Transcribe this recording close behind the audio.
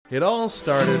It all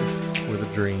started with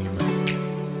a dream.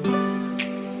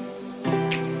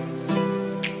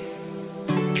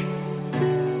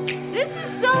 This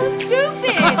is so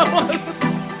stupid!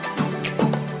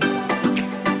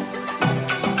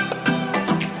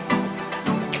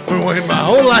 I've been waiting my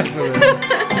whole life for this.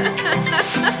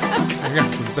 I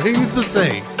got some things to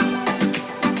say.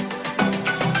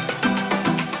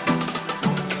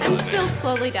 I'm still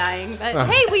slowly dying, but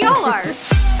hey, we all are.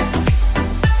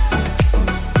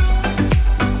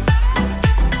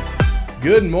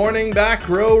 Good morning, Back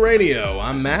Row Radio.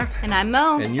 I'm Matt. And I'm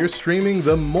Mo. And you're streaming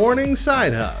The Morning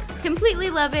Side Hug. Completely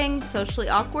loving, socially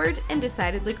awkward, and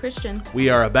decidedly Christian. We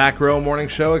are a Back Row morning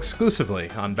show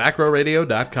exclusively on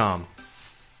backrowradio.com.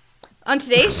 On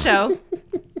today's show,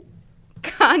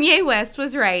 Kanye West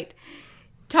was right.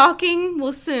 Talking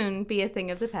will soon be a thing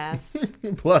of the past.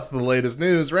 Plus the latest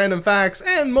news, random facts,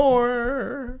 and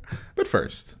more. But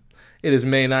first, it is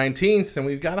May 19th, and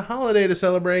we've got a holiday to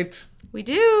celebrate. We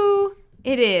do.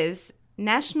 It is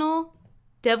National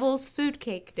Devil's Food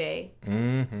Cake Day.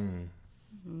 I'm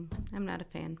not a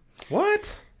fan.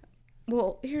 What?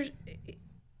 Well, here's...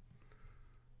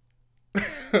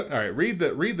 All right, read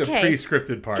the Kay.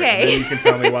 pre-scripted part, Kay. and then you can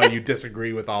tell me why you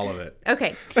disagree with all of it.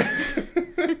 Okay.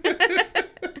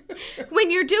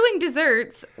 When you're doing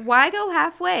desserts, why go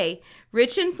halfway?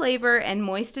 Rich in flavor and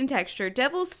moist in texture,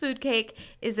 Devil's Food Cake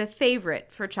is a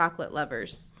favorite for chocolate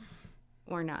lovers.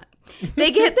 Or not. They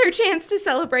get their chance to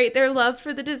celebrate their love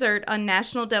for the dessert on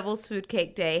National Devil's Food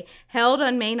Cake Day, held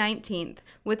on May 19th.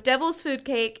 With Devil's Food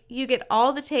Cake, you get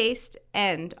all the taste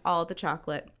and all the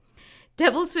chocolate.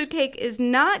 Devil's Food Cake is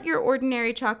not your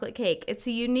ordinary chocolate cake. It's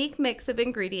a unique mix of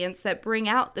ingredients that bring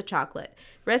out the chocolate.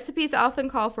 Recipes often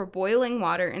call for boiling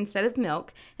water instead of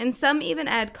milk, and some even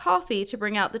add coffee to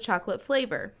bring out the chocolate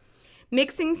flavor.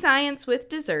 Mixing science with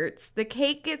desserts, the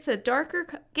cake gets its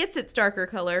darker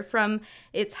color from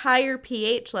its higher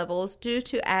pH levels due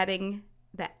to adding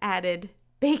the added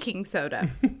baking soda.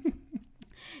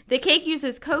 The cake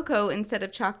uses cocoa instead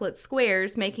of chocolate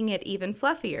squares, making it even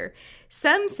fluffier.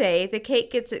 Some say the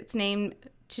cake gets its name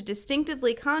to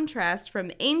distinctively contrast from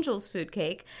Angel's Food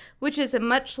Cake, which is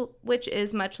much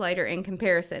lighter in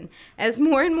comparison. As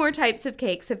more and more types of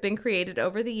cakes have been created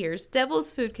over the years,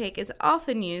 Devil's Food Cake is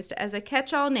often used as a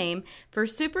catch-all name for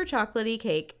super chocolatey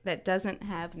cake that doesn't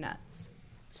have nuts.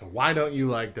 So why don't you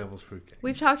like Devil's Food Cake?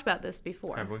 We've talked about this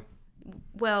before. Have we?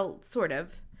 Well, sort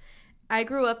of. I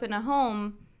grew up in a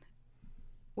home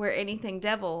where anything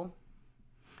devil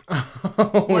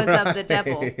was of the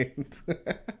devil.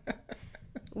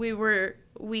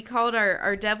 We called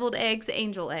our deviled eggs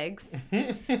angel eggs.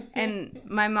 And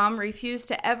my mom refused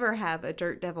to ever have a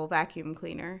Dirt Devil vacuum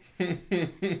cleaner.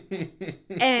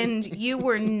 And you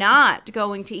were not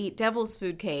going to eat Devil's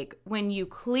Food Cake when you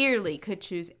clearly could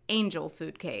choose Angel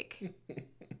Food Cake.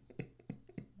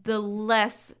 The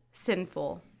less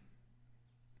sinful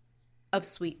of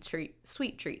sweet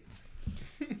treats.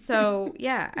 So,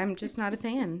 yeah, I'm just not a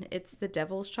fan. It's the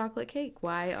devil's chocolate cake.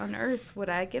 Why on earth would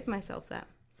I give myself that?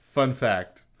 Fun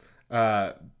fact,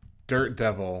 Dirt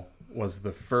Devil was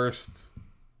the first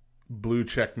blue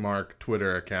check mark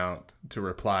Twitter account to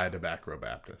reply to Back Row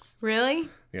Baptist. Really?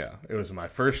 Yeah, it was my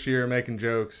first year making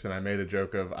jokes, and I made a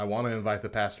joke of, I want to invite the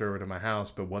pastor over to my house,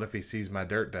 but what if he sees my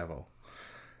Dirt Devil?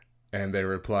 And they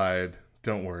replied,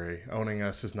 don't worry, owning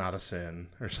us is not a sin,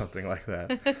 or something like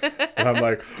that. And I'm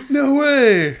like, no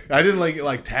way! I didn't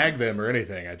like tag them or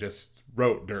anything. I just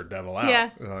wrote Dirt Devil out.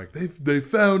 Yeah. And like, they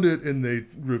found it and they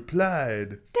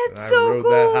replied. That's and so I rode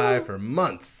cool. that high for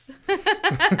months.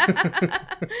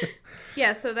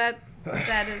 Yeah, so that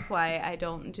is why I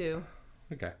don't do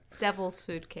Okay. Devil's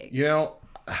Food Cake. You know,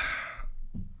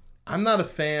 I'm not a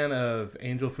fan of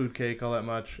Angel Food Cake all that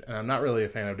much, and I'm not really a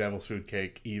fan of Devil's Food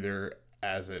Cake either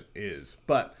as it is.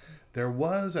 But there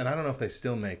was, and I don't know if they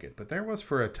still make it, but there was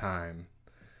for a time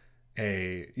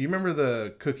you remember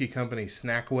the cookie company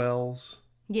Snackwells?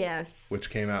 Yes.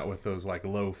 Which came out with those like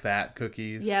low fat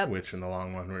cookies. Yep. Which in the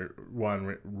long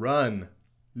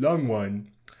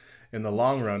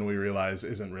run we realize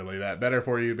isn't really that better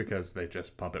for you because they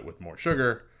just pump it with more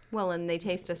sugar. Well, and they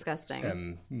taste disgusting.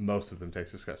 And most of them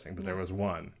taste disgusting. But there was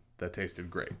one that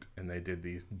tasted great. And they did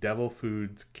these Devil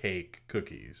Foods cake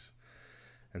cookies.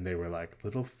 And they were like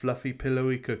little fluffy,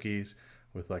 pillowy cookies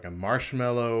with like a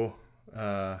marshmallow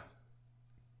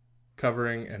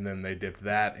covering, and then they dipped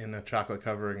that in a chocolate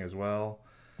covering as well.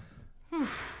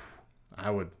 I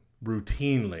would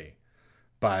routinely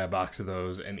buy a box of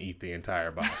those and eat the entire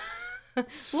box.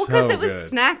 Well, because it was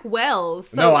Snackwells.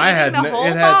 So no, I had the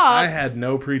whole box. I had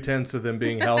no pretense of them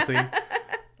being healthy.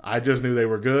 I just knew they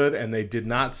were good, and they did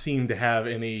not seem to have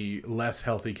any less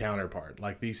healthy counterpart.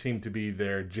 Like, these seem to be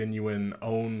their genuine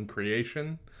own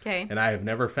creation. Okay. And I have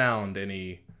never found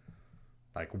any,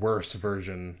 like, worse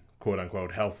version,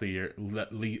 quote-unquote, healthier,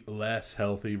 less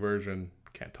healthy version.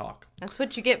 Can't talk. That's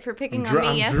what you get for picking on me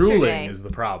I'm yesterday. drooling is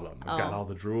the problem. I've got all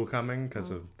the drool coming because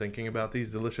of thinking about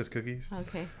these delicious cookies.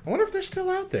 Okay. I wonder if they're still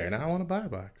out there. Now I want to buy a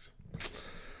box.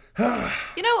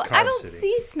 You know, I don't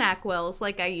see Snackwells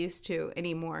like I used to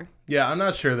anymore. Yeah, I'm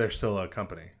not sure they're still a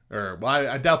company. Or, well,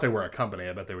 I doubt they were a company.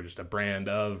 I bet they were just a brand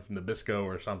of Nabisco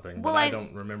or something. But I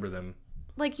don't remember them.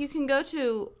 Like, you can go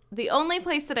to... The only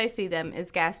place that I see them is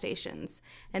gas stations.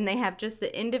 And they have just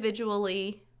the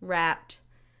individually wrapped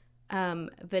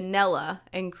vanilla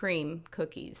and cream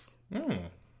cookies.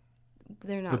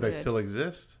 They're not But they good. still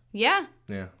exist? Yeah.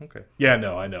 Yeah, okay. Yeah,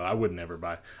 no, I know. I would never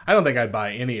buy... I don't think I'd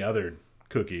buy any other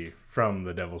cookie from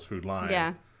the Devil's Food line.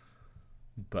 Yeah.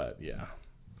 But, yeah.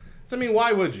 So, I mean,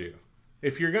 why would you?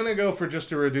 If you're going to go for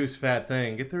just a reduced fat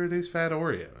thing, get the reduced fat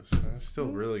Oreos. They're still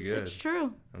really good. It's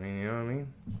true. I mean, you know what I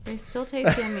mean? They still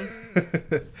taste yummy.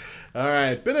 All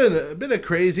right. A bit of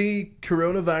crazy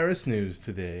coronavirus news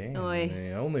today. Oy.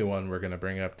 The only one we're going to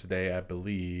bring up today, I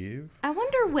believe. I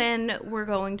wonder when we're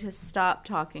going to stop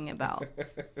talking about.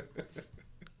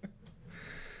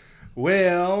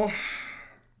 Well,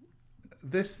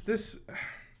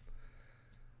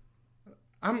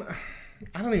 I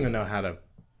don't even know how to...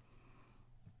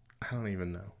 I don't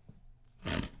even know.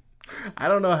 I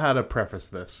don't know how to preface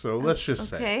this, so let's just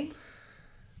say.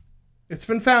 It's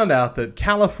been found out that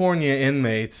California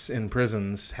inmates in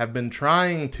prisons have been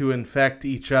trying to infect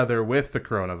each other with the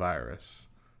coronavirus,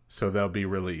 so they'll be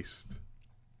released.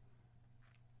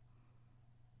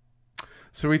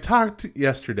 So we talked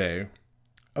yesterday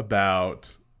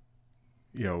about,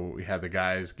 we had the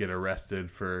guys get arrested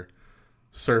for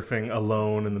surfing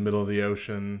alone in the middle of the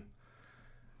ocean,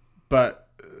 but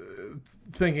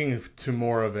thinking to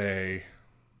more of a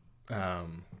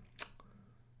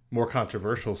more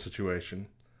controversial situation,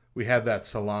 we had that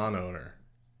salon owner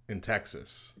in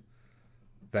Texas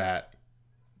that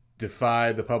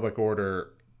defied the public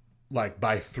order like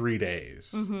by 3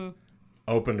 days.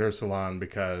 Opened her salon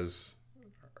because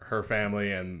her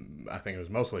family, and I think it was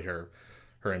mostly her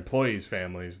employees'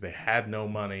 families, they had no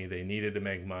money. They needed to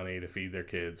make money to feed their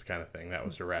kids, kind of thing. That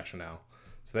was her rationale.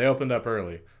 So they opened up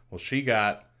early. Well, she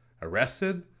got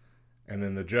arrested, and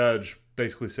then the judge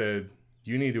basically said,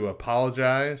 you need to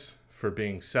apologize for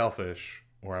being selfish,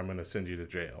 or I'm going to send you to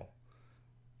jail.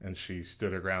 And she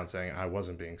stood her ground saying, I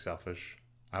wasn't being selfish.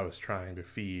 I was trying to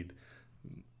feed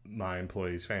my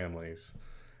employees' families.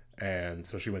 And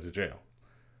so she went to jail.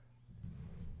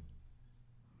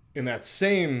 In that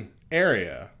same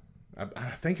area, I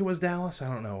think it was Dallas,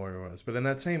 I don't know where it was, but in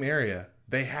that same area,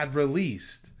 they had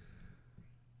released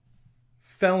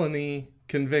felony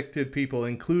convicted people,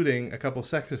 including a couple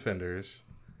sex offenders,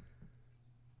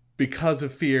 because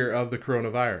of fear of the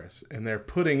coronavirus. And they're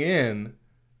putting in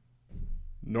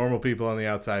normal people on the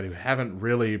outside who haven't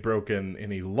really broken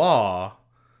any law,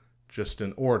 just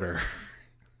an order.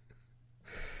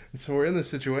 And so we're in this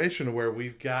situation where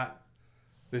we've got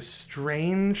this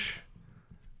strange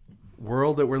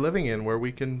world that we're living in where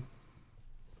we can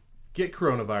get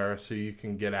coronavirus so you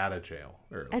can get out of jail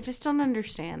early. I just don't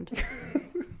understand.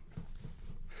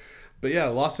 But yeah,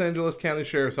 Los Angeles County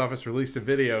Sheriff's Office released a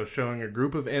video showing a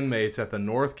group of inmates at the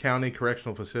North County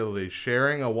Correctional Facility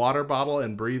sharing a water bottle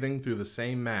and breathing through the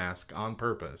same mask on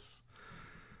purpose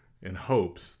in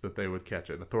hopes that they would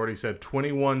catch it. Authorities said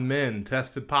 21 men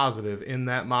tested positive in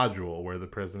that module where the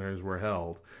prisoners were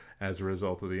held as a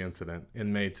result of the incident.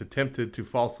 Inmates attempted to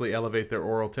falsely elevate their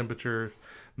oral temperature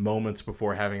moments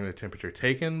before having their temperature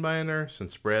taken by a nurse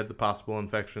and spread the possible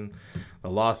infection.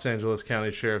 The Los Angeles County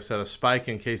Sheriff said a spike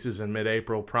in cases in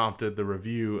mid-April prompted the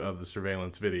review of the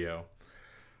surveillance video.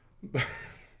 I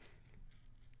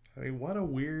mean, what a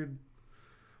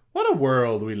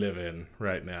world we live in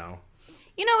right now.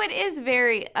 You know, it is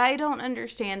I don't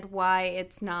understand why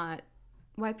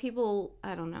people,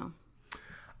 I don't know.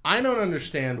 I don't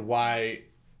understand why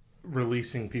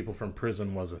releasing people from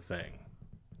prison was a thing.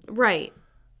 Right.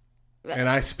 And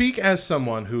I speak as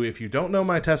someone who, if you don't know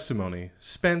my testimony,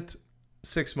 spent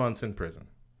 6 months in prison.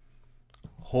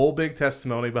 Whole big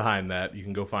testimony behind that. You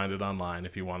can go find it online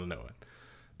if you want to know it.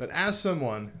 But as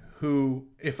someone who,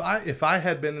 if I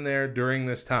had been in there during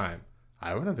this time,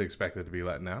 I wouldn't have expected to be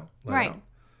let out. Right.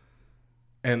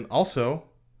 And also,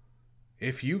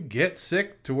 if you get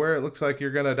sick to where it looks like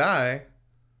you're going to die,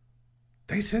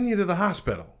 they send you to the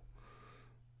hospital.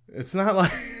 It's not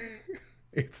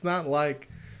like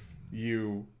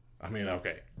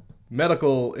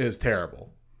medical is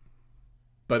terrible.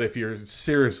 But if you're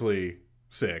seriously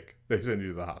sick, they send you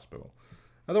to the hospital.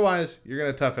 Otherwise, you're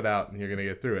going to tough it out and you're going to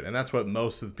get through it. And that's what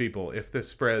most of the people, if this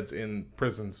spreads in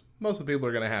prisons, most of the people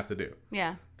are going to have to do.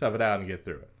 Yeah. Tough it out and get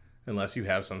through it. Unless you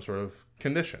have some sort of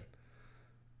condition.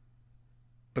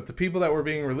 But the people that were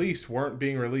being released weren't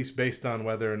being released based on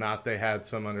whether or not they had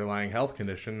some underlying health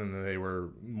condition and they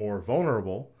were more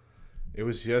vulnerable. It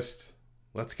was just,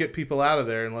 let's get people out of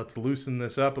there and let's loosen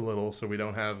this up a little so we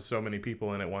don't have so many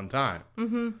people in at one time.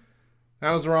 Mm-hmm.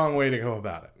 That was the wrong way to go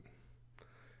about it.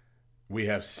 We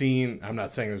have seen, I'm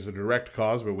not saying there's a direct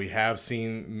cause, but we have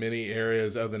seen many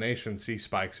areas of the nation see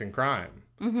spikes in crime,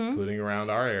 including around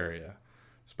our area.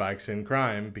 Spikes in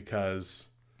crime because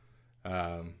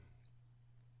I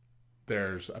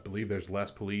believe there's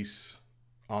less police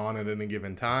on at any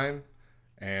given time.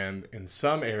 And in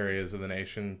some areas of the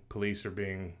nation, police are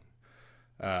being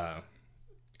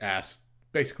asked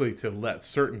basically to let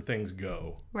certain things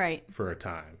go for a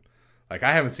time. Like,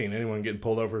 I haven't seen anyone getting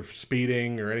pulled over for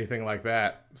speeding or anything like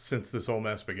that since this whole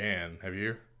mess began. Have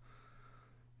you?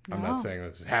 No. I'm not saying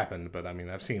this has happened, but I mean,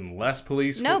 I've seen less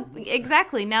police. No,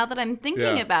 exactly. Now that I'm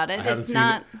thinking about it, it's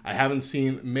not. I haven't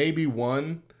seen maybe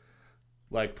one,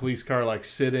 like, police car, like,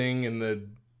 sitting in the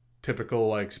typical,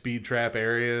 like, speed trap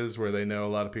areas where they know a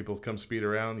lot of people come speed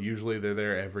around. Usually they're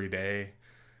there every day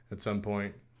at some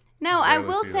point. No, I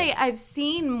will say I've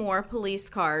seen more police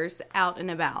cars out and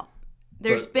about.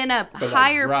 There's been a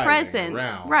higher presence.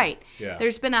 Around. Right. Yeah.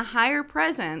 There's been a higher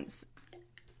presence,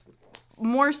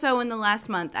 more so in the last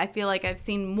month. I feel like I've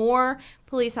seen more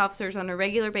police officers on a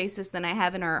regular basis than I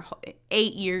have in our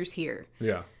 8 years here.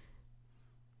 Yeah.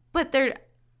 But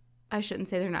I shouldn't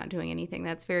say they're not doing anything.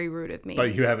 That's very rude of me.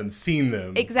 But you haven't seen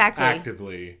them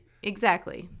actively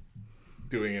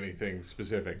doing anything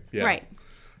specific. Yeah. Right.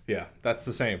 Yeah, that's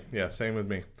the same. Yeah, same with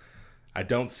me. I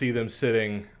don't see them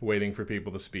sitting waiting for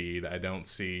people to speed. I don't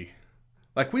see,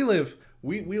 like, we live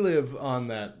on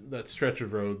that stretch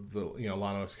of road, the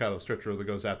Llano Escalo stretch road that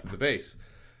goes out to the base.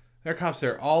 There are cops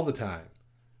there all the time,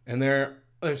 and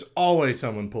there's always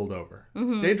someone pulled over.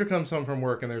 Mm-hmm. Deidre comes home from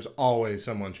work, and there's always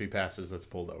someone she passes that's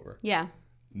pulled over. Yeah,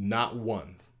 not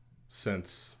once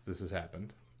since this has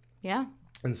happened. Yeah,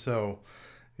 and so,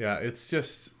 yeah, it's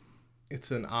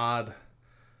an odd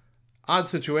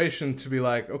situation to be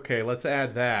like, okay, let's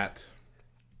add that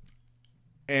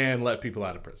and let people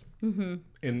out of prison. Mm-hmm.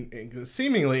 In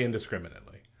seemingly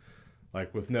indiscriminately.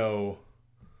 Like, with no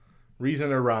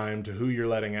reason or rhyme to who you're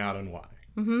letting out and why.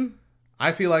 Mm-hmm.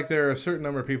 I feel like there are a certain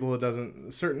number of people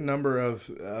certain number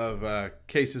of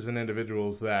cases and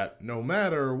individuals that no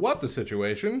matter what the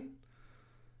situation,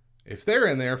 if they're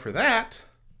in there for that,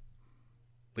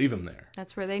 leave them there.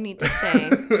 That's where they need to stay.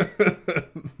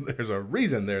 There's a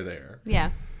reason they're there. Yeah.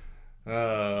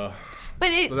 But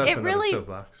it really,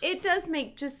 it does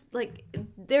make just like,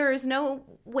 there is no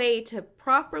way to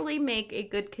properly make a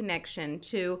good connection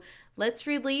to, let's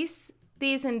release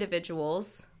these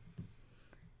individuals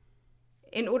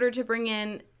in order to bring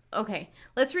in,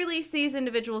 let's release these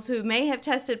individuals who may have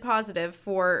tested positive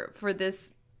for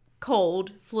this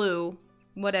cold, flu,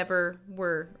 whatever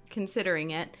we're considering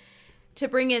it, to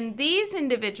bring in these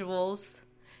individuals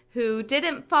who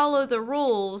didn't follow the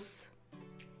rules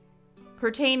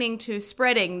pertaining to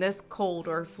spreading this cold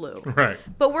or flu. Right.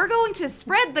 But we're going to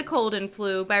spread the cold and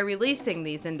flu by releasing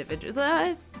these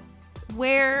individuals.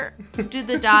 Where do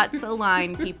the dots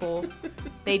align, people?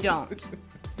 They don't.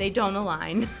 They don't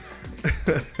align.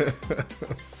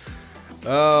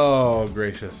 Oh,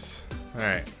 gracious. All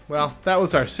right. Well, that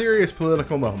was our serious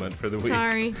political moment for the week.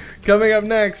 Sorry. Coming up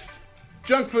next,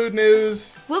 junk food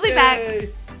news. We'll be back.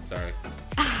 Sorry.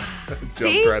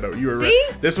 See? Right over. You were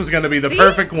this was going to be the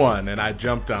perfect one, and I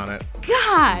jumped on it.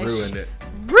 Gosh. Ruined it.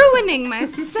 Ruining my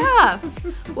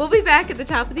stuff. We'll be back at the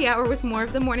top of the hour with more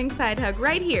of the Morning Side Hug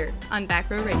right here on Back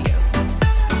Row Radio.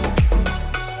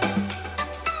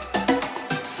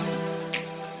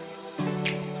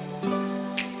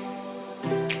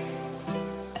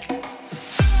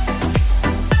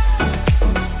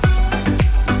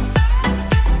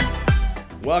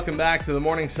 Welcome back to the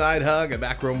Morning Side Hug, a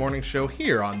Back Row Morning Show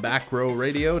here on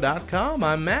backrowradio.com.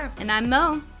 I'm Matt. And I'm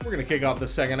Mo. We're going to kick off the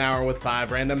second hour with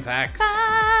 5 random facts.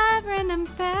 5 random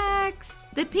facts.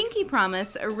 The Pinky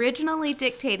Promise originally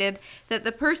dictated that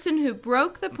the person who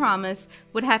broke the promise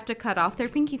would have to cut off their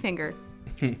pinky finger.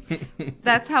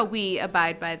 That's how we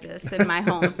abide by this in my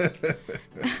home.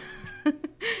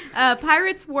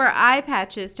 Pirates wore eye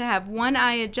patches to have one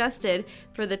eye adjusted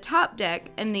for the top deck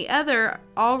and the other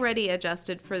already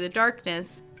adjusted for the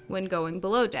darkness when going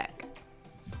below deck.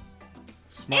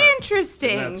 Smart.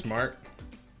 Interesting. Isn't that smart?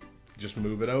 Just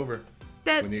move it over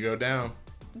when you go down.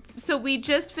 So we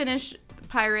just finished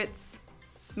Pirates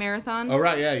marathon. Oh,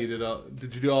 right. Yeah, you did all.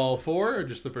 Did you do all 4 or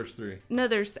just the first 3? No,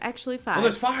 there's actually 5. Oh,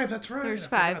 there's 5. That's right. There's I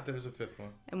 5. forgot there's a 5th one.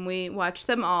 And we watched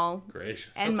them all.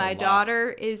 Gracious. And that's my a lot.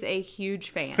 daughter is a huge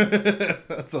fan.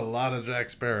 That's a lot of Jack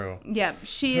Sparrow. Yep,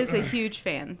 she is a huge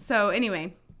fan. So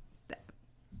anyway,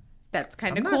 that's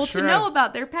kind of I'm not cool sure to know I've-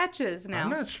 about their patches now. I'm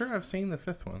not sure I've seen the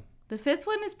 5th one. The 5th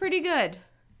one is pretty good.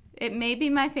 It may be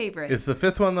my favorite. Is the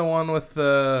 5th one the one with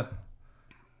the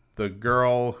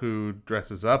girl who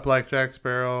dresses up like Jack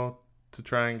Sparrow to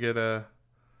try and get a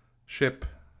ship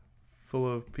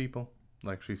full of people?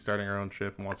 Like she's starting her own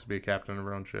ship and wants to be a captain of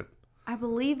her own ship. I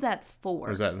believe that's 4.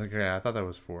 Or is that? Okay, I thought that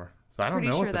was 4. So I don't Pretty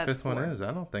know sure what the that's 5th one 4. is.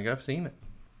 I don't think I've seen it.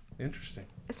 Interesting.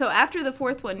 So after the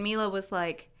 4th one, Mila was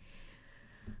like,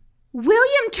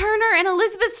 William Turner and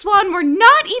Elizabeth Swann were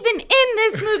not even in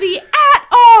this movie at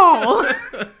all.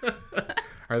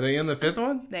 Are they in the 5th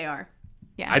one? They are.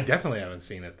 Yeah. I definitely haven't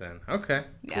seen it then. Okay.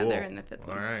 Yeah, cool. they're in the 5th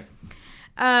one. All right.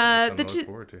 The Something to look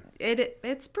forward to.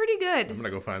 it's pretty good. I'm going to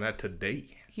go find that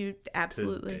today. You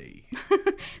absolutely.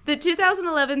 Today. The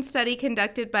 2011 study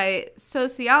conducted by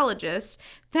sociologists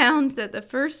found that the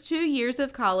first 2 years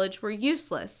of college were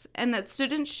useless and that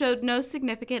students showed no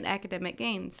significant academic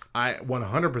gains. I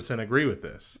 100% agree with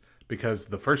this because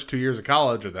the first 2 years of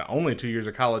college are the only 2 years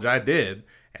of college I did,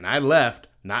 and I left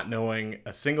not knowing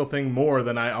a single thing more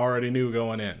than I already knew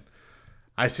going in.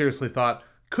 I seriously thought,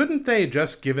 couldn't they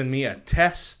just given me a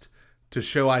test to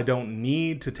show I don't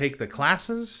need to take the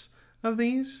classes of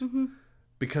these? Mm-hmm.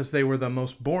 Because they were the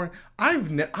most boring.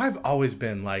 I've always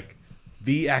been like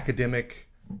the academic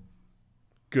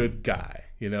good guy.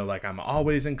 You know, like I'm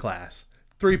always in class.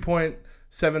 3.75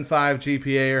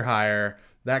 GPA or higher,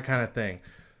 that kind of thing.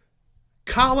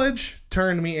 College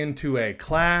turned me into a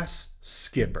class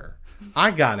skipper.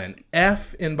 I got an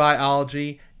F in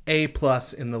biology, A+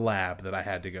 in the lab that I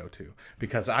had to go to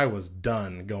because I was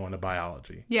done going to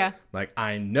biology. Yeah. Like,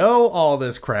 I know all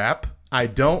this crap. I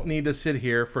don't need to sit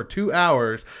here for 2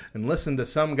 hours and listen to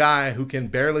some guy who can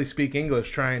barely speak English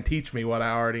try and teach me what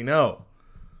I already know.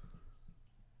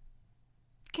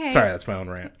 Okay. Sorry, that's my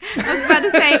own rant. I was about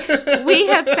to say, we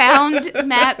have found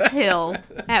Matt's hill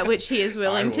at which he is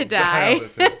willing to die.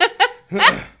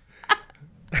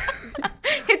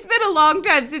 It's been a long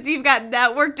time since you've gotten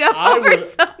that worked up over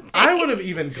something. I would have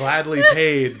even gladly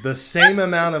paid the same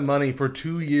amount of money for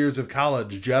 2 years of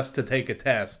college just to take a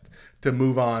test to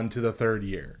move on to the 3rd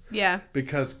year. Yeah.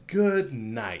 Because good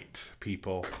night,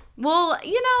 people. Well,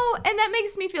 you know, and that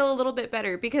makes me feel a little bit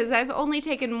better because I've only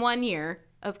taken 1 year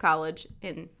of college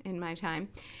in my time.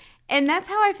 And that's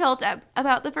how I felt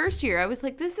about the first year. I was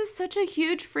like, this is such a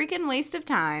huge freaking waste of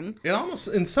time. It almost,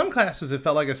 in some classes, it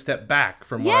felt like a step back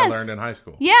from what Yes. I learned in high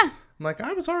school. Yeah. I'm like,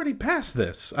 I was already past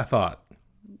this, I thought.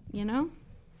 You know?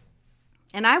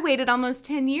 And I waited almost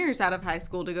 10 years out of high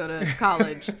school to go to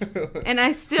college. And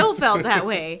I still felt that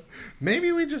way.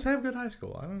 Maybe we just have good high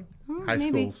school. I don't know. High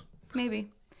maybe. schools. Maybe.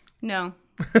 No.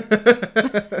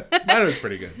 Mine was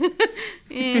pretty good.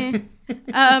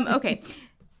 Okay.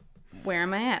 Where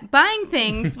am I at? Buying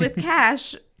things with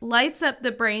cash lights up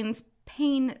the brain's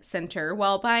pain center,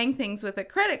 while buying things with a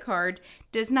credit card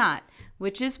does not.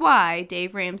 Which is why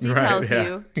Dave Ramsey tells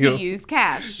you to use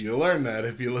cash. You'll learn that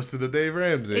if you listen to Dave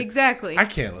Ramsey. Exactly. I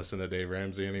can't listen to Dave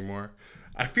Ramsey anymore.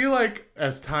 I feel like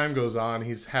as time goes on,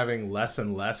 he's having less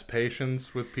and less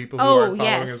patience with people who aren't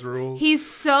following his rules. He's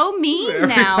so mean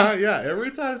now.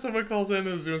 Every time someone calls in and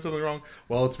is doing something wrong,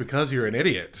 well, it's because you're an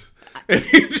idiot. And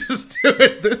you just do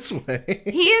it this way.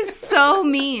 He is so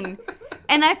mean.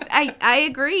 And I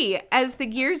agree. As the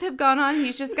years have gone on,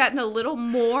 he's just gotten a little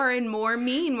more and more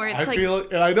mean. Where it's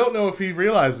and I don't know if he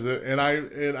realizes it, and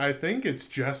I think it's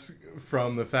just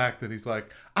from the fact that he's like,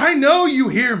 I know you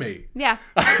hear me. Yeah.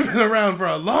 I've been around for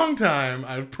a long time.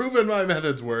 I've proven my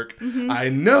methods work. Mm-hmm. I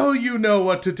know you know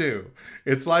what to do.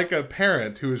 It's like a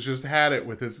parent who has just had it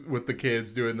with the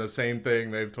kids doing the same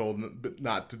thing they've told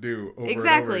not to do over and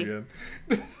over again.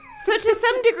 So to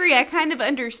some degree, I kind of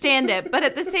understand it. But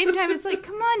at the same time, it's like,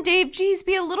 come on, Dave, geez,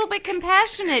 be a little bit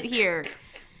compassionate here.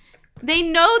 They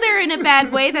know they're in a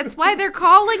bad way. That's why they're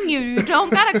calling you. You don't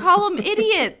got to call them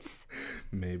idiots.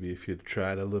 Maybe if you'd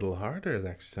tried a little harder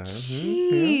next time.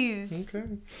 Jeez. Yeah,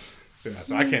 okay. Yeah,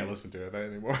 so I can't listen to it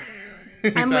anymore.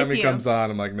 I'm Anytime with he you. comes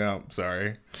on, I'm like, no,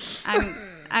 sorry.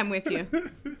 I'm with you.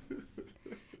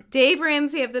 Dave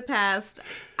Ramsey of the past,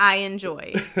 I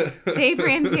enjoy. Dave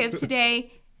Ramsey of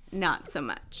today, not so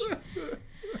much.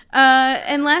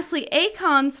 And lastly,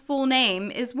 Akon's full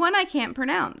name is one I can't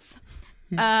pronounce.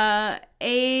 Aluane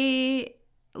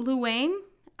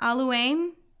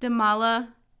Damala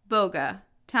Boga,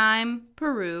 Time,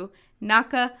 Peru,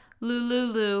 Naka,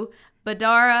 Lululu,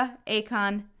 Badara,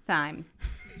 Akon, Thyme.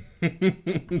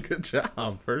 Good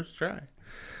job. First try.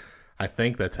 I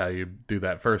think that's how you do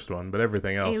that first one, but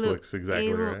everything else looks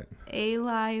exactly right.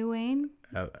 Eliawain?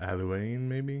 Aluane,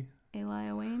 maybe?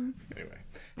 Eliawain? Anyway.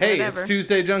 Hey, Whatever. It's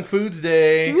Tuesday Junk Foods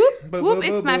Day. Whoop, Boop, whoop, boop,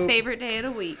 it's boop, my boop. favorite day of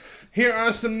the week. Here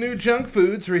are some new junk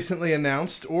foods recently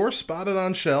announced or spotted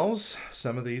on shelves.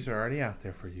 Some of these are already out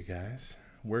there for you guys.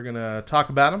 We're going to talk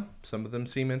about them. Some of them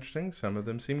seem interesting. Some of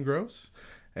them seem gross.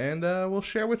 And we'll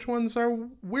share which ones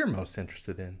we're most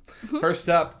interested in. First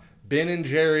up, Ben &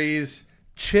 Jerry's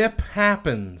Chip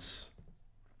Happens.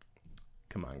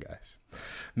 Come on, guys.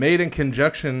 Made in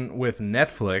conjunction with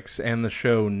Netflix and the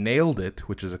show Nailed It,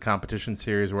 which is a competition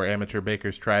series where amateur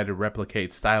bakers try to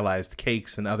replicate stylized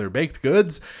cakes and other baked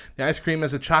goods. The ice cream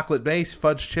has a chocolate base,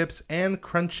 fudge chips, and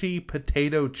crunchy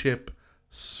potato chip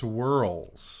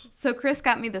swirls. So Chris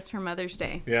got me this for Mother's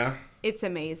Day. Yeah? It's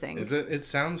amazing. Is it? It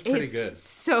sounds pretty good. It's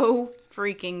so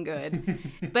freaking good.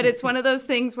 But it's one of those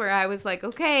things where I was like,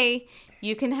 okay,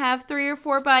 you can have 3 or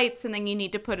 4 bites and then you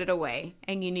need to put it away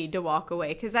and you need to walk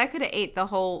away. Because I could have ate the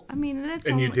whole, I mean, that's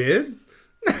And only, you did?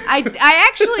 I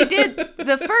actually did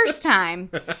the first time,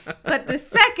 but the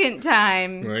second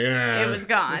time, Yeah, it was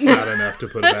gone. It's not enough to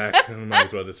put it back. I might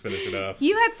as well just finish it off.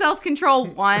 You had self-control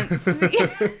once.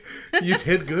 You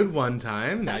did good one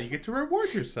time. Now you get to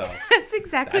reward yourself. That's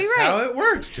exactly That's right. how it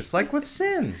works, just like with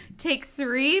sin. Take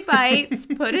 3 bites,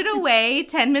 put it away,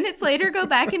 10 minutes later, go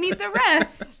back and eat the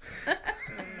rest.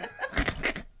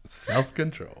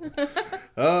 Self-control.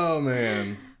 Oh,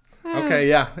 man. Okay,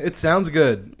 yeah, it sounds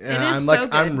good. It is I'm so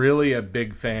good. I'm really a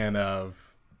big fan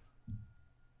of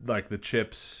like the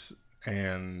chips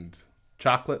and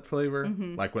chocolate flavor.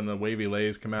 Mm-hmm. Like when the Wavy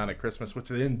Lays come out at Christmas, which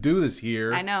they didn't do this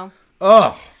year. I know.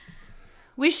 Oh,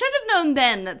 We should have known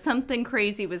then that something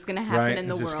crazy was going to happen right. in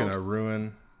the It's just world. gonna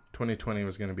ruin. 2020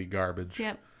 was gonna be garbage.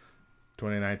 Yep.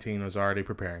 2019 was already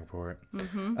preparing for it.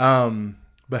 Mm-hmm.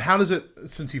 But how does it?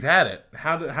 Since you've had it,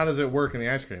 how does it work in the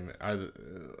ice cream? Are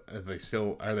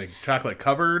they chocolate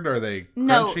covered? Are they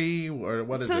No. crunchy? Or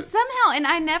what is So it? somehow, and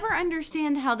I never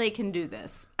understand how they can do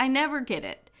this. I never get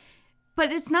it.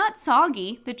 But it's not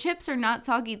soggy. The chips are not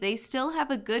soggy. They still have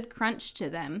a good crunch to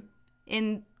them.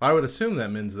 I would assume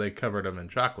that means they covered them in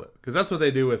chocolate, because that's what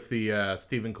they do with the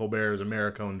Stephen Colbert's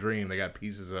Americone Dream. They got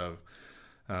pieces of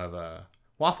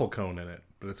waffle cone in it,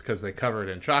 but it's because they cover it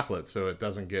in chocolate, so it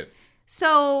doesn't get.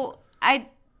 And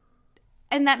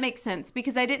that makes sense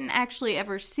because I didn't actually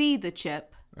ever see the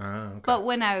chip. Okay. But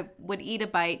when I would eat a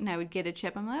bite and I would get a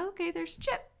chip, I'm like, okay, there's a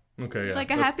chip. Okay, yeah.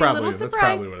 Like a That's happy little That's surprise.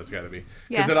 probably what it's got to be.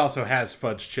 Because Yeah. it also has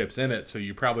fudge chips in it, so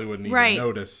you probably wouldn't even Right.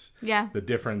 notice Yeah. the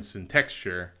difference in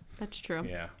texture. That's true.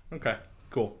 Yeah. Okay.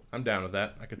 Cool. I'm down with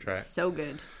that. I could try it. So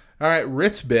good. All right.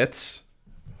 Ritz Bits.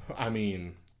 I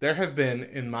mean, there have been,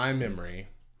 in my memory,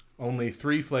 only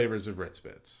 3 flavors of Ritz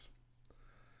Bits.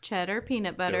 Cheddar,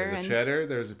 peanut butter, There was a and cheddar.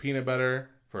 There was a peanut butter.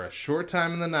 For a short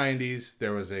time in the 90s,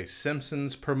 there was a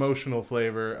Simpsons promotional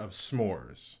flavor of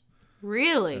s'mores.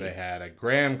 really? They had a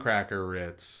graham cracker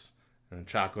Ritz and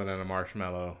chocolate and a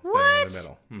marshmallow thing in What? the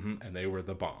middle. And they were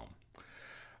the bomb.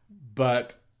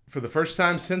 But for the first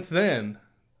time since then,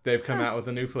 they've come out with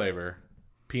a new flavor,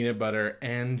 peanut butter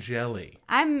and jelly.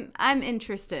 I'm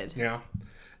interested. Yeah.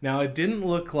 Now, it didn't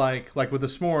look like with the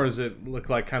s'mores, it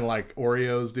looked like kind of like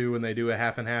Oreos do when they do a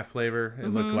half and half flavor. It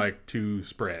looked like 2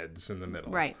 spreads in the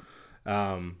middle. Right.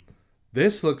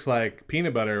 This looks like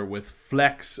peanut butter with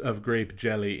flecks of grape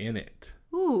jelly in it.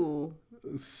 Ooh.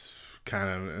 It's kind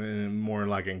of more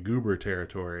like in goober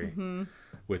territory,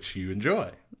 which you enjoy.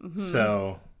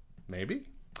 So, maybe?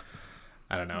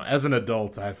 I don't know. As an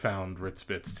adult, I've found Ritz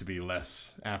Bits to be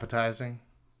less appetizing.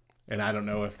 And I don't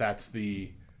know if that's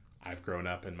I've grown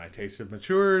up and my tastes have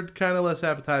matured, kind of less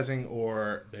appetizing,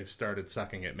 or they've started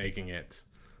sucking at making it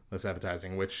less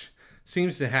appetizing, which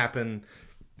seems to happen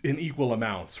in equal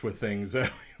amounts with things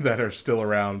that are still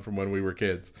around from when we were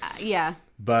kids. Yeah.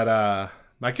 But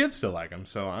my kids still like them,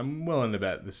 so I'm willing to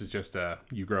bet this is just a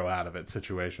you grow out of it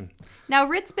situation. Now,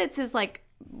 Ritz Bits is like,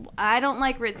 I don't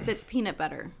like Ritz Bits peanut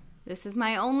butter. This is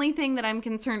my only thing that I'm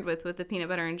concerned with the peanut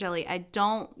butter and jelly. I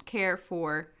don't care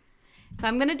for, if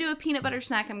I'm going to do a peanut butter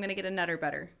snack, I'm going to get a Nutter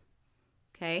Butter.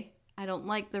 Okay? I don't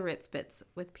like the Ritz Bits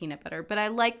with peanut butter, but I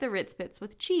like the Ritz Bits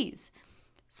with cheese.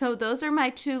 So those are my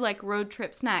 2 like road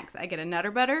trip snacks. I get a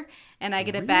Nutter Butter and I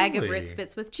get a bag of Really? Ritz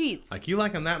Bits with cheese. Like, you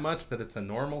like them that much that it's a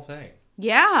normal thing.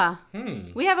 Yeah.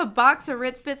 We have a box of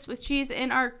Ritz Bits with cheese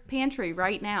in our pantry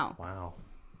right now. Wow.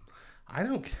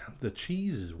 The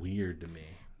cheese is weird to me.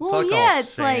 It's Well, like yeah, all it's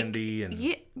sandy like, and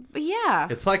yeah.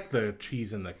 it's like the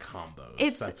cheese in the combos.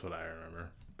 It's- That's what I remember.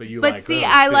 But you But like see, those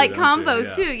I too, like don't you?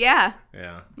 combos too, yeah.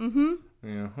 Yeah. Mm-hmm.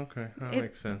 Yeah, okay. That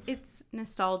makes sense. It's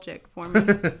nostalgic for me.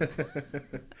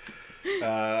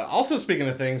 Also, speaking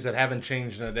of things that haven't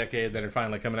changed in a decade that are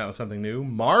finally coming out with something new,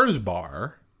 Mars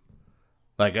Bar.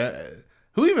 Like,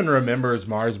 who even remembers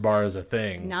Mars Bar as a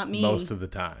thing? Not me. Most of the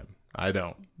time. I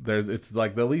don't. It's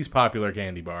like the least popular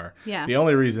candy bar. Yeah. The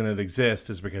only reason it exists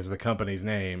is because the company's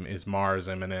name is Mars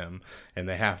M&M, and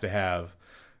they have to have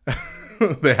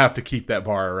they have to keep that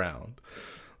bar around.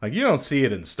 Like, you don't see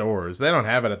it in stores. They don't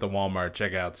have it at the Walmart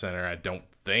checkout center, I don't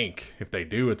think. If they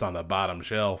do, it's on the bottom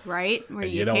shelf. Right? Where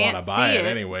and you don't can't want to buy see it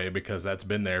anyway because that's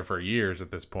been there for years at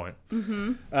this point.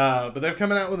 Mm-hmm. But they're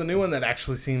coming out with a new one that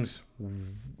actually seems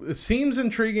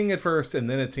intriguing at first, and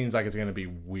then it seems like it's going to be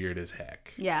weird as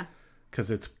heck. Yeah.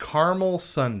 Because it's caramel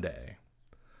sundae.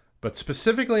 But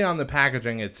specifically on the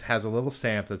packaging, it has a little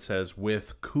stamp that says,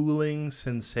 with cooling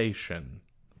sensation.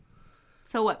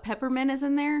 So what, peppermint is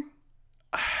in there?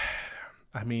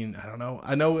 I mean, I don't know.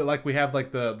 I know, like, we have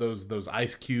like those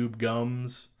ice cube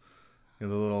gums, the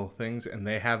little things, and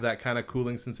they have that kind of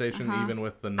cooling sensation even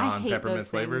with the non-peppermint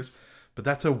flavors. But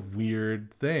that's a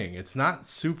weird thing. It's not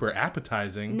super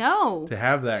appetizing. No. To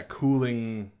have that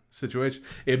cooling situation.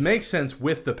 It makes sense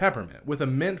with the peppermint, with a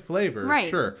mint flavor, right.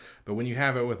 Sure. But when you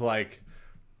have it with, like,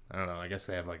 I don't know, I guess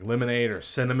they have like lemonade or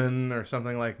cinnamon or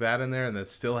something like that in there, and it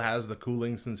still has the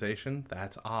cooling sensation.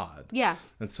 That's odd. Yeah.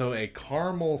 And so a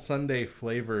caramel sundae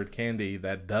flavored candy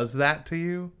that does that to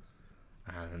you,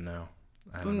 I don't know.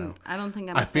 I don't think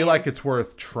I feel like it's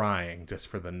worth trying just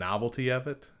for the novelty of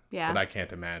it. Yeah. But I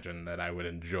can't imagine that I would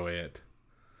enjoy it.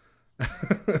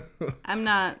 I'm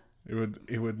not.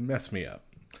 It would mess me up.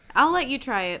 I'll let you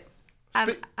try it.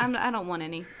 I don't want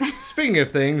any. Speaking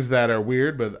of things that are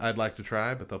weird, but I'd like to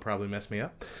try, but they'll probably mess me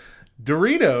up.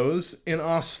 Doritos in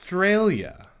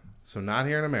Australia. So not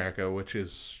here in America, which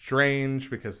is strange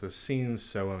because this seems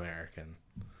so American.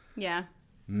 Yeah.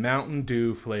 Mountain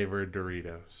Dew flavored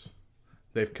Doritos.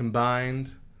 They've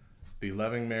combined the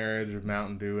loving marriage of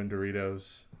Mountain Dew and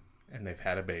Doritos, and they've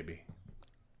had a baby.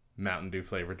 Mountain Dew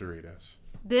flavored Doritos.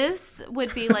 This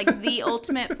would be like the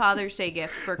ultimate Father's Day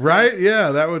gift for Chris. Right?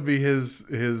 Yeah, that would be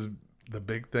the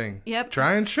big thing. Yep.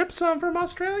 Try and ship some from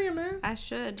Australia, man. I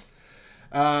should.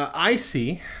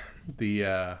 Icy,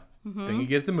 the thing you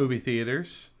get at the movie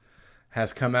theaters,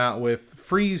 has come out with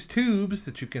freeze tubes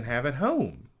that you can have at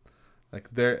home. Like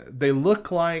they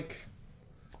look like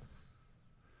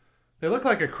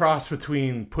a cross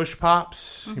between Push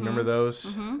Pops. You remember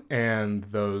those? And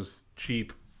those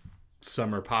cheap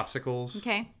summer popsicles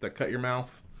that cut your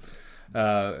mouth.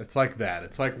 It's like that.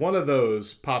 It's like one of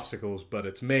those popsicles, but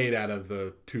it's made out of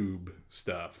the tube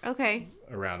stuff. Okay.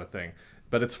 Around a thing.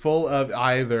 But it's full of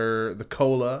either the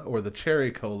cola or the cherry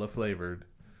cola flavored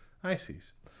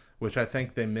ices, which I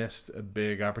think they missed a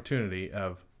big opportunity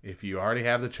of, if you already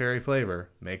have the cherry flavor,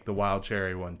 make the wild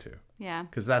cherry one too. Yeah.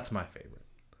 Because that's my favorite.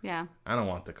 Yeah. I don't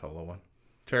want the cola one.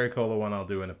 Cherry cola one I'll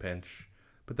do in a pinch.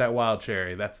 But that wild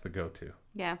cherry, that's the go-to.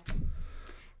 Yeah.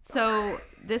 So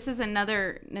this is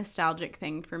another nostalgic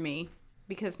thing for me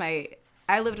because I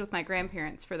lived with my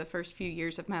grandparents for the first few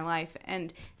years of my life,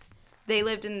 and they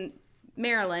lived in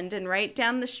Maryland, and right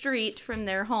down the street from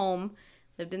their home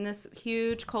lived in this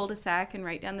huge cul-de-sac, and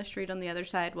right down the street on the other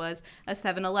side was a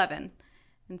 7-Eleven.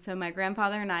 And so my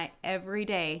grandfather and I every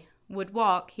day would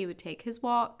walk. He would take his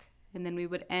walk, and then we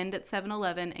would end at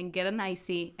 7-Eleven and get an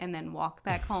icy and then walk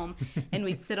back home. And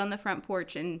we'd sit on the front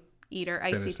porch and eat our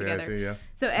icy together. Icy, yeah.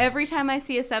 So every time I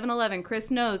see a 7-Eleven, Chris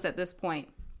knows at this point,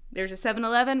 there's a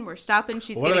 7-Eleven, we're stopping,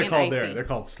 she's getting an icy. What are they called there? They're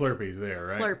called Slurpees there,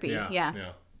 right? Slurpee,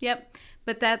 yeah. Yep.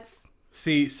 But that's...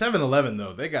 See, 7-Eleven,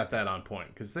 though, they got that on point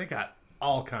because they got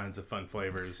all kinds of fun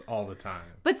flavors all the time.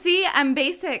 But see, I'm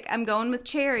basic. I'm going with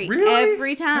cherry. Really?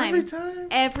 Every time. Every time?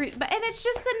 And it's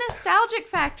just the nostalgic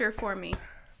factor for me.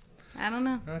 I don't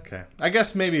know. Okay. I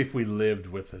guess maybe if we lived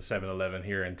with a 7-Eleven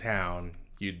here in town,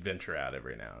 you'd venture out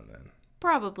every now and then.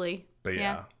 Probably. But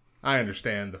yeah, I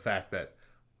understand the fact that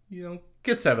you don't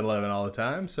get 7-Eleven all the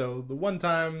time. So the one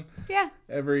time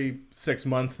every 6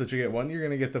 months that you get one, you're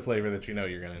going to get the flavor that you know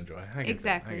you're going to enjoy. I get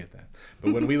that.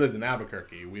 But when we lived in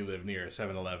Albuquerque, we lived near a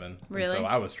 7-Eleven. Really? And so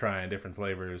I was trying different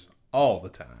flavors all the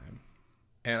time.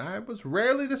 And I was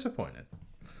rarely disappointed.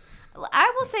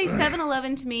 I will say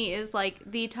 7-Eleven to me is like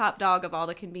the top dog of all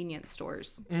the convenience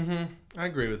stores. Mm-hmm. I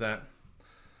agree with that.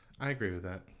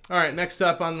 All right, next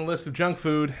up on the list of junk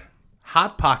food,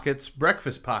 Hot Pockets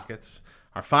Breakfast Pockets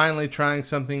are finally trying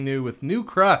something new with new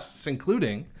crusts,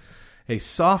 including a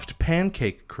soft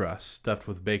pancake crust stuffed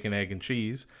with bacon, egg, and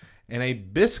cheese, and a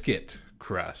biscuit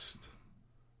crust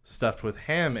stuffed with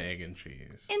ham, egg, and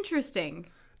cheese. Interesting.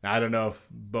 Now, I don't know if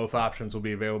both options will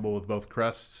be available with both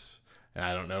crusts. And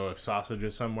I don't know if sausage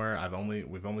is somewhere.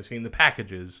 We've only seen the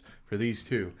packages for these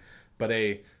two. But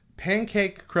a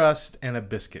pancake crust and a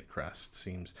biscuit crust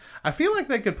seems... I feel like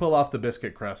they could pull off the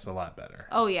biscuit crust a lot better.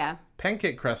 Oh, yeah.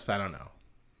 Pancake crust, I don't know.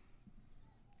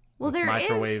 Well, With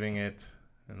microwaving it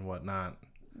and whatnot.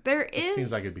 It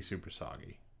seems like it'd be super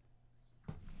soggy.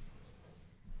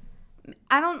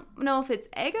 I don't know if it's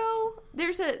Eggo.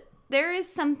 There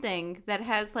is something that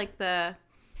has like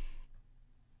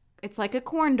it's like a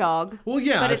corn dog. Well,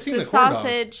 yeah, but I've it's seen the the corn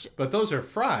sausage. dogs, but those are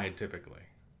fried typically,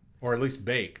 or at least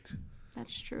baked.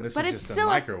 That's true. This but is it's just still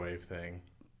a microwave thing.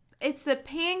 It's the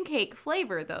pancake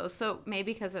flavor though, so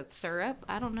maybe because it's syrup.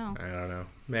 I don't know.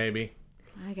 Maybe.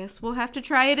 I guess we'll have to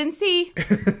try it and see.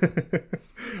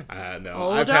 No,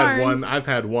 Oh, I've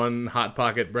had one Hot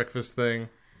Pocket breakfast thing.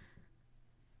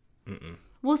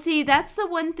 Well, see, that's the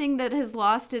one thing that has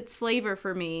lost its flavor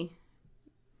for me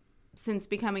since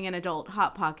becoming an adult.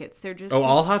 Hot Pockets. They're just... Oh,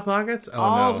 all Hot Pockets? Oh,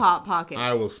 all no. Hot Pockets.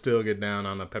 I will still get down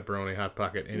on a pepperoni Hot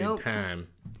Pocket anytime. Nope.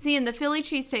 See, and the Philly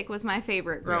cheesesteak was my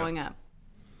favorite growing up.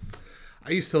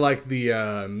 I used to like the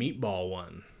meatball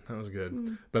one. That was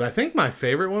good. But I think my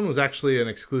favorite one was actually an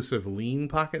exclusive Lean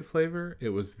Pocket flavor. It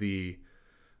was the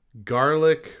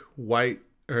garlic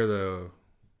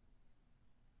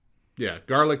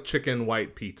garlic chicken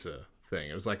white pizza thing.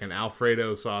 It was like an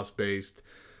Alfredo sauce based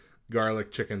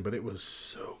garlic chicken, but it was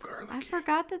so garlicky. I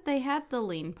forgot that they had the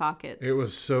Lean Pockets. It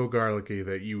was so garlicky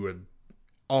that you would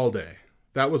all day.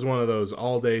 That was one of those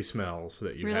all day smells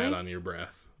that you had on your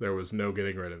breath. There was no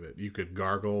getting rid of it. You could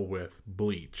gargle with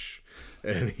bleach,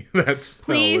 and that smell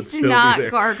Please would still do not be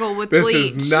there. gargle with This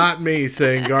bleach. This is not me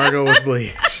saying gargle with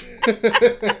bleach.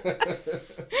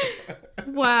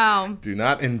 Wow. Do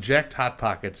not inject Hot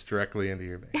Pockets directly into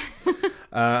your vein.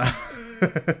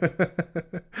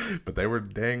 But they were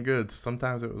dang good.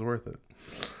 Sometimes it was worth it.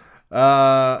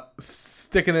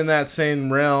 Sticking in that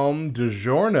same realm,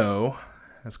 DiGiorno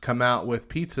has come out with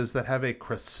pizzas that have a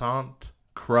croissant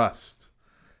crust.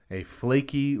 A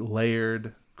flaky,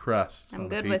 layered crust. I'm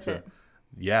good with it.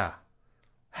 Yeah.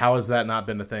 How has that not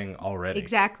been a thing already?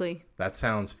 Exactly. That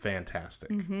sounds fantastic.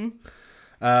 Mm-hmm.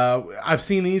 I've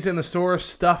seen these in the store,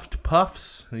 stuffed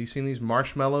puffs. Have you seen these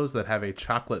marshmallows that have a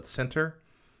chocolate center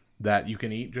that you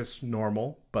can eat just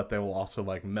normal, but they will also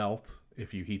like melt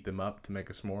if you heat them up to make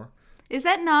a s'more? Is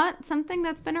that not something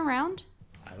that's been around?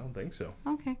 I don't think so.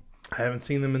 Okay. I haven't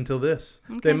seen them until this.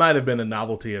 Okay. They might have been a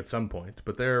novelty at some point,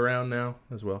 but they're around now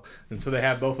as well. And so they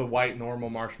have both a white normal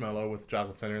marshmallow with a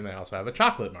chocolate center, and they also have a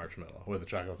chocolate marshmallow with a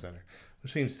chocolate center,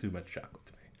 which seems too much chocolate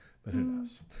to me. But who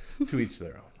knows? To each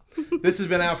their own. This has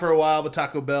been out for a while, but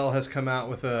Taco Bell has come out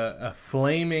with a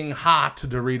flaming hot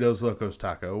Doritos Locos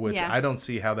Taco, which I don't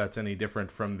see how that's any different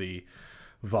from the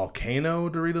Volcano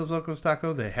Doritos Locos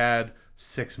Taco they had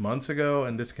 6 months ago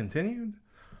and discontinued.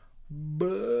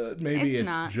 But maybe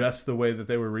it's just the way that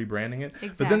they were rebranding it.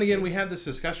 Exactly. But then again, we had this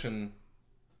discussion.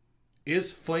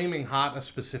 Is Flaming Hot a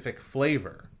specific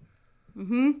flavor?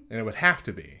 Mm-hmm. And it would have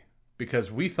to be. Because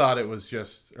I thought it was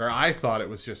just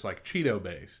like Cheeto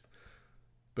based.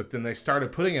 But then they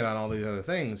started putting it on all these other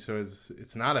things. So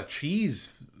it's not a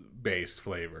cheese based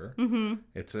flavor. Mm-hmm.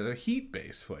 It's a heat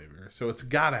based flavor. So it's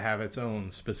got to have its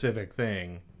own specific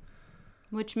thing.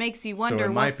 Which makes you wonder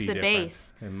what's the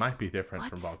base. It might be different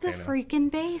from Volcano. What's the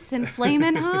freaking base in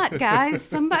Flamin' Hot, guys?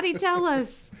 Somebody tell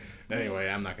us. Anyway,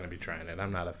 I'm not going to be trying it.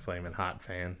 I'm not a Flamin' Hot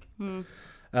fan.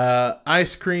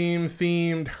 Ice cream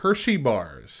themed Hershey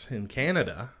bars in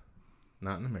Canada,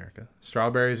 not in America.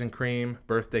 Strawberries and cream,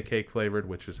 birthday cake flavored,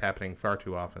 which is happening far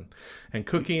too often, and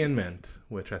cookie and mint,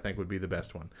 which I think would be the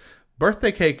best one.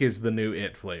 Birthday cake is the new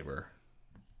it flavor.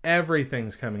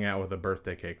 Everything's coming out with a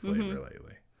birthday cake flavor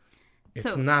lately.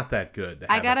 It's not that good.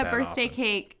 I got a birthday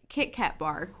cake Kit Kat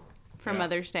bar for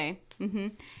Mother's Day. Mm-hmm.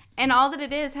 And all that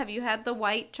it is, have you had the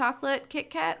white chocolate Kit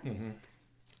Kat? Mm-hmm.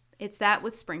 It's that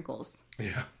with sprinkles.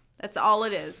 Yeah. That's all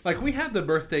it is. Like we had the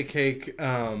birthday cake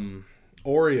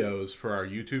Oreos for our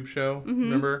YouTube show,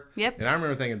 remember? Yep. And I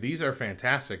remember thinking, these are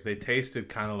fantastic. They tasted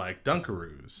kind of like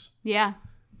Dunkaroos. Yeah.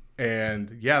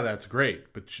 And yeah, that's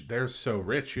great. But they're so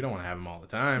rich, you don't want to have them all the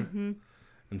time. Mm-hmm.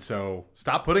 And so,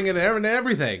 stop putting it in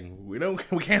everything. We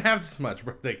can't have this much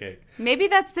birthday cake. Maybe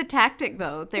that's the tactic,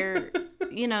 though. They're,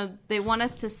 they want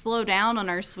us to slow down on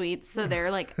our sweets, so they're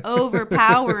like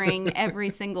overpowering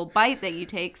every single bite that you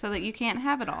take, so that you can't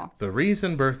have it all. The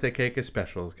reason birthday cake is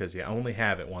special is because you only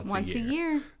have it once a year. Once a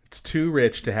year. It's too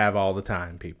rich to have all the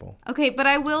time, people. Okay, but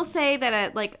I will say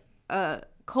that at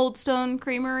Cold Stone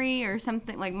Creamery or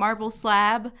something like Marble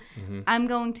Slab, I'm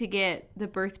going to get the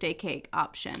birthday cake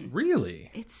option.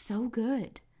 Really? It's so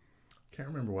good. Can't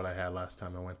remember what I had last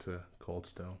time I went to Cold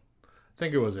Stone. I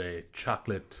think it was a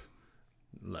chocolate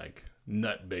like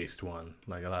nut-based one,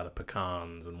 like a lot of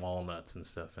pecans and walnuts and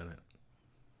stuff in it.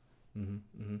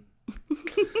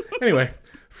 Anyway,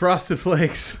 Frosted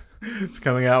Flakes is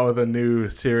coming out with a new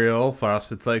cereal,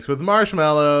 Frosted Flakes with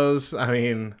marshmallows. I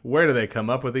mean, where do they come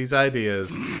up with these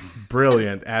ideas?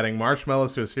 Brilliant. Adding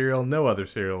marshmallows to a cereal. No other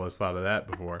cereal has thought of that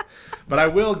before. But I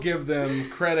will give them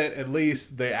credit. At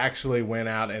least they actually went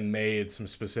out and made some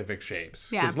specific shapes.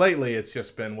 Because lately it's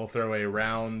just been, we'll throw a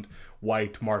round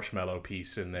white marshmallow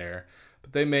piece in there.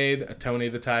 But they made a Tony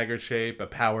the Tiger shape, a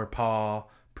Power Paw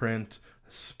print,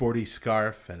 a sporty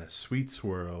scarf, and a sweet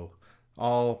swirl.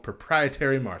 All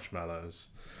proprietary marshmallows.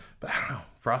 But I don't know.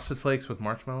 Frosted Flakes with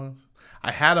marshmallows?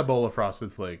 I had a bowl of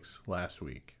Frosted Flakes last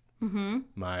week. Mm-hmm.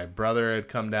 My brother had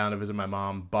come down to visit my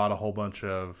mom, bought a whole bunch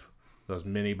of those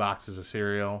mini boxes of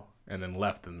cereal, and then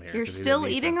left them here. You're still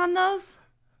eating on those?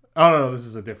 Oh, no, this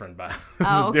is a different bag. This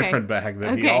is a different bag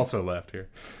that he also left here.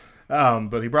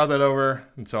 But he brought that over,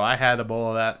 and so I had a bowl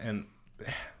of that, and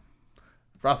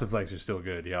Frosted Flakes are still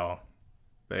good, y'all.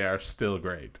 They are still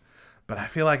great. But I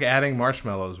feel like adding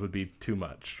marshmallows would be too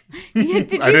much. Yeah,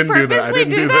 did you purposely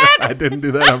do that? I didn't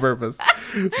do that on purpose.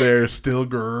 They're still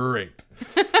great.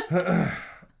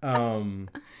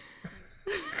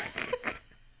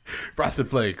 Frosted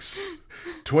Flakes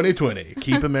 2020.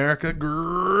 Keep America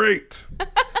great.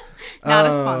 Not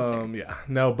a sponsor. Yeah.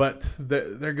 No, but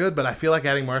they're good, but I feel like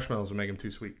adding marshmallows would make them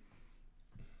too sweet.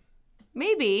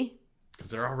 Maybe.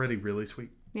 Because they're already really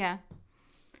sweet. Yeah.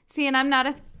 See, and I'm not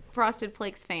a Frosted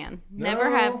Flakes fan. Never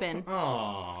have been.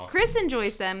 Aww. Chris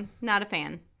enjoys them. Not a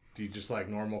fan. Do you just like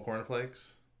normal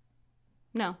cornflakes?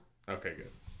 No. Okay,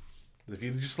 good. If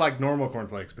you just like normal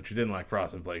cornflakes, but you didn't like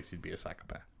Frosted Flakes, you'd be a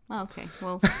psychopath. Okay,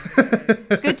 well,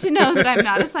 it's good to know that I'm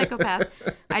not a psychopath.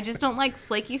 I just don't like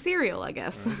flaky cereal, I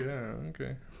guess.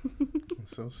 Okay.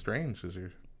 It's so strange as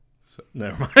you're...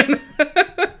 Never mind.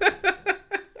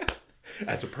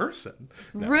 As a person.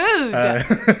 No. Rude.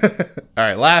 All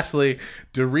right, lastly,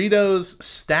 Doritos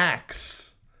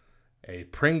Stacks. A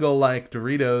Pringle-like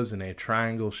Doritos in a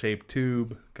triangle-shaped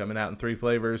tube. Coming out in 3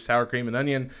 flavors, sour cream and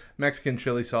onion, Mexican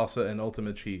chili salsa, and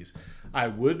ultimate cheese. I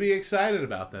would be excited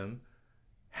about them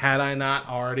had I not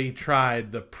already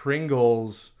tried the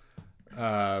Pringles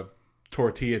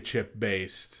tortilla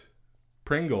chip-based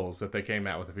Pringles that they came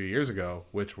out with a few years ago,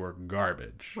 which were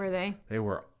garbage. Were they? They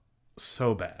were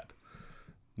so bad.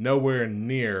 Nowhere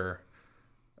near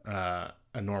a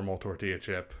normal tortilla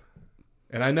chip.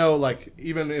 And I know, like,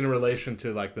 even in relation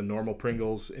to, like, the normal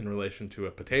Pringles in relation to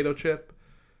a potato chip,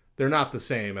 they're not the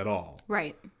same at all.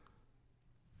 Right.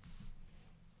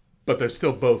 But they're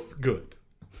still both good.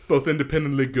 Both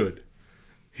independently good.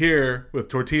 Here, with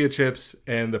tortilla chips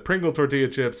and the Pringle tortilla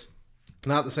chips,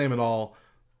 not the same at all,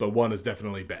 but one is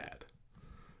definitely bad.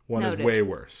 One is way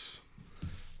worse.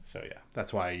 So, yeah,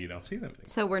 that's why you don't see them anymore.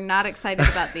 So, we're not excited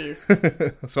about these.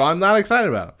 So, I'm not excited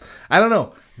about them. I don't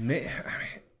know. I mean,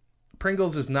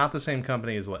 Pringles is not the same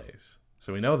company as Lay's.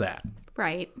 So, we know that.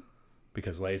 Right.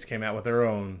 Because Lay's came out with their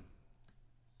own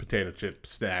potato chip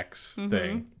stacks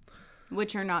thing.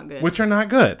 Which are not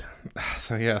good.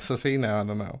 So see, now I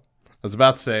don't know. I was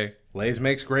about to say, Lay's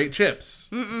makes great chips.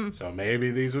 So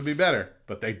maybe these would be better.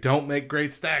 But they don't make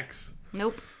great stacks.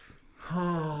 Nope.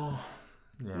 Oh.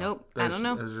 Yeah, nope. I don't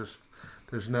know.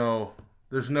 There's no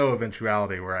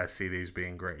eventuality where I see these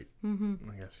being great.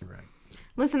 I guess you're right.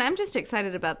 Listen, I'm just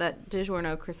excited about that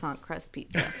DiGiorno croissant crust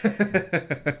pizza.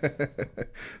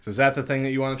 So is that the thing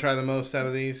that you want to try the most out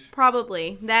of these?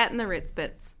 Probably. That and the Ritz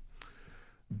Bits.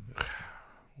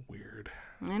 Weird.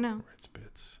 I know. Ritz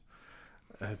Bits.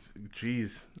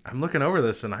 Geez. I'm looking over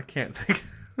this and I can't think.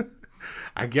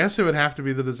 I guess it would have to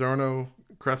be the DiGiorno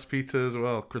crust pizza as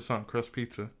well. Croissant crust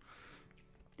pizza.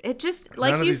 It just,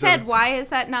 like you said, why has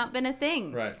that not been a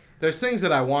thing? Right. There's things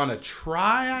that I want to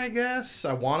try, I guess.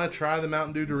 I want to try the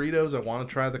Mountain Dew Doritos. I want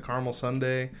to try the Caramel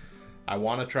Sundae. I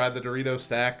want to try the Dorito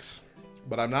Stacks.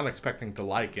 But I'm not expecting to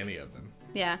like any of them.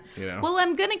 Yeah. You know? Well,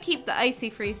 I'm going to keep the icy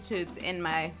freeze tubes in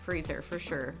my freezer for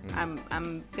sure. I'm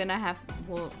going to have,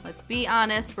 well, let's be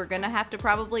honest, we're going to have to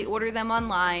probably order them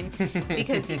online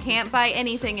because you can't buy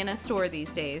anything in a store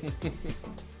these days.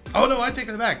 Oh, no, I take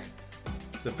it back.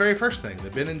 The very first thing, the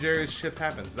Ben & Jerry's chip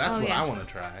happens. That's what I want to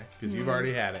try because you've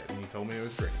already had it and you told me it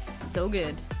was great. So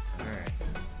good. All right.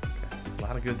 Okay. A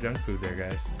lot of good junk food there,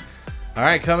 guys. All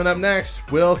right, coming up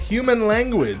next, will human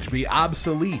language be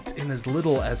obsolete in as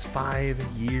little as 5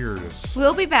 years?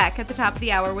 We'll be back at the top of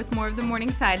the hour with more of the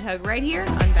Morning Side Hug right here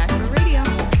on Back Row Radio.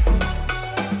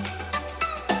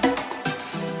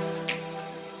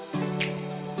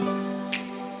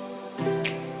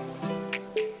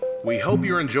 We hope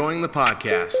you're enjoying the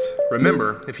podcast.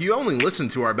 Remember, if you only listen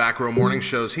to our Back Row morning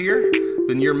shows here,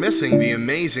 then you're missing the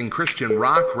amazing Christian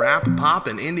rock, rap, pop,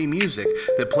 and indie music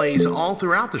that plays all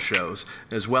throughout the shows,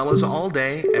 as well as all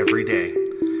day, every day.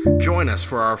 Join us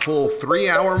for our full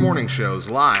 3-hour morning shows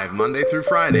live Monday through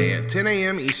Friday at 10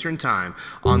 a.m. Eastern Time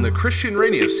on the Christian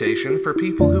radio station for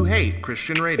people who hate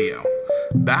Christian radio,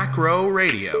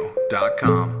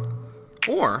 backrowradio.com.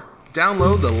 Or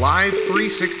download the Live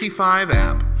 365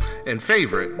 app and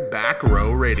favorite Back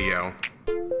Row Radio.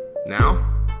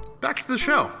 Now, back to the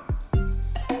show.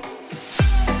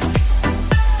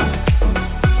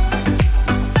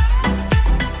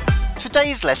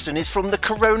 Today's lesson is from the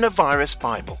Coronavirus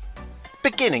Bible,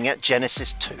 beginning at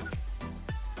Genesis 2.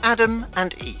 Adam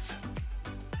and Eve.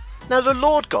 Now the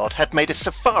Lord God had made a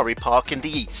safari park in the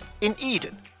east, in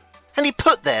Eden, and he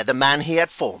put there the man he had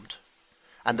formed.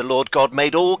 And the Lord God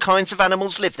made all kinds of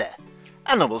animals live there,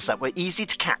 animals that were easy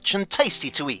to catch and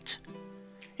tasty to eat.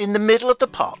 In the middle of the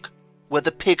park were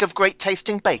the pig of great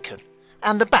tasting bacon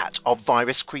and the bat of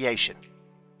virus creation.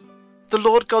 The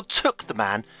Lord God took the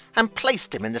man and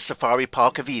placed him in the safari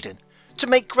park of Eden to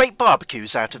make great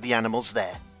barbecues out of the animals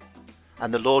there.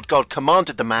 And the Lord God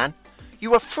commanded the man,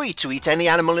 "You are free to eat any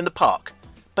animal in the park,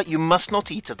 but you must not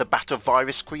eat of the bat of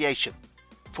virus creation,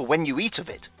 for when you eat of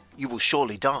it, you will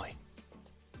surely die."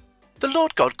 The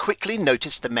Lord God quickly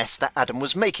noticed the mess that Adam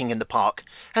was making in the park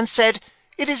and said,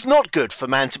 "It is not good for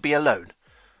man to be alone.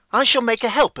 I shall make a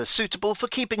helper suitable for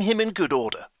keeping him in good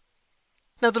order."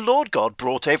 Now the Lord God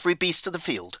brought every beast of the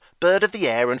field, bird of the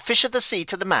air, and fish of the sea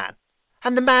to the man,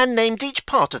 and the man named each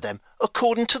part of them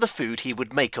according to the food he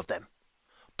would make of them: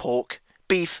 pork,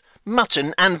 beef,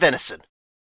 mutton, and venison.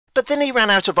 But then he ran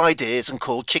out of ideas and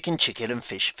called chicken chicken and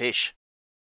fish fish.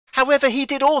 However, he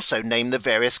did also name the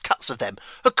various cuts of them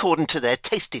according to their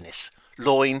tastiness: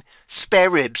 loin,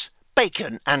 spare ribs,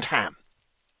 bacon, and ham.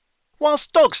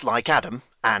 Whilst dogs like Adam,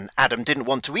 and Adam didn't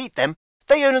want to eat them,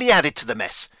 they only added to the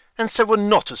mess, and so were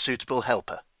not a suitable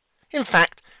helper. In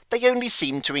fact, they only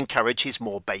seemed to encourage his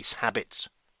more base habits.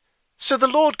 So the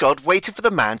Lord God waited for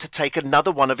the man to take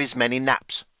another one of his many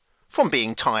naps, from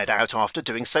being tired out after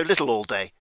doing so little all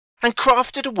day, and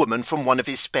crafted a woman from one of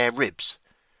his spare ribs,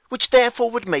 which therefore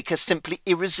would make her simply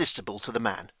irresistible to the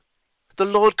man. The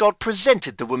Lord God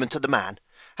presented the woman to the man,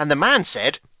 and the man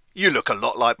said, "You look a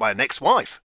lot like my next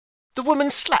wife." The woman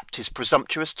slapped his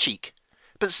presumptuous cheek,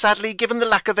 but sadly, given the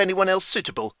lack of anyone else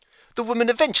suitable, the woman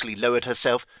eventually lowered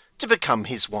herself to become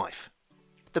his wife.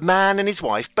 The man and his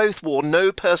wife both wore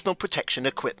no personal protection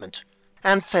equipment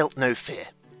and felt no fear.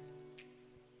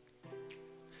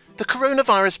 The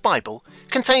Coronavirus Bible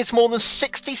contains more than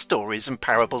 60 stories and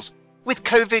parables with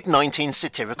COVID-19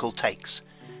 satirical takes,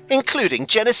 including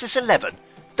Genesis 11,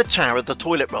 the Tower of the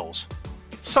Toilet Rolls,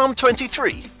 Psalm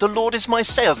 23, the Lord is my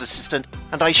sales assistant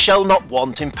and I shall not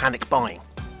want in panic buying,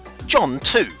 John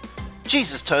 2,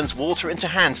 Jesus turns water into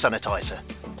hand sanitizer,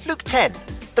 Luke 10,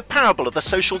 the parable of the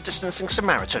social distancing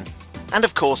Samaritan, and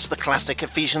of course the classic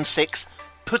Ephesians 6,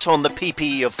 put on the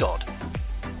PPE of God.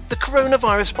 The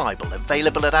Coronavirus Bible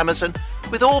available at Amazon,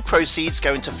 with all proceeds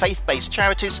going to faith-based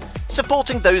charities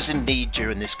supporting those in need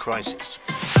during this crisis.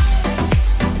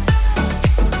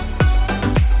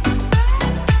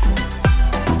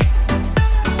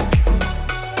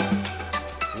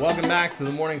 Welcome back to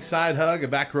the Morning Side Hug, a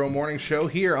Back Row Morning Show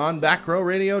here on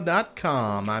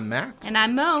backrowradio.com. I'm Matt. And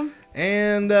I'm Mo.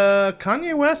 And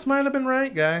Kanye West might have been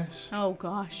right, guys. Oh,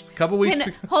 gosh. A couple weeks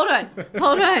ago.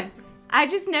 Hold on. I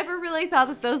just never really thought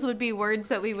that those would be words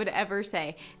that we would ever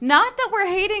say. Not that we're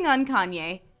hating on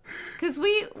Kanye, because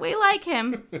we like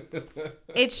him.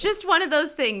 It's just one of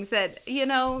those things that, you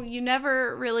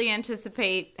never really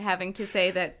anticipate having to say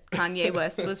that Kanye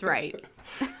West was right.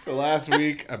 So last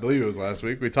week, I believe it was last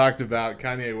week, we talked about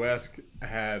Kanye West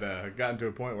had gotten to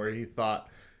a point where he thought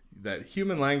that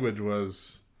human language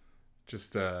was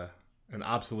just an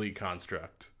obsolete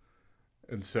construct.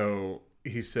 And so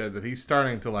he said that he's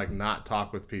starting to not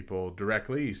talk with people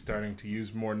directly. He's starting to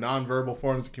use more nonverbal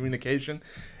forms of communication.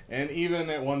 And even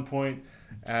at one point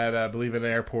at, I believe, an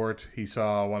airport, he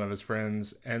saw one of his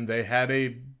friends and they had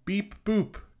a beep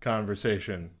boop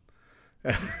conversation.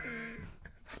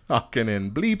 Talking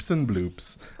in bleeps and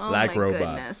bloops like robots.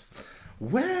 Goodness.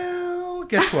 Well,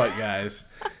 guess what, guys?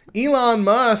 Elon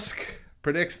Musk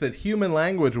predicts that human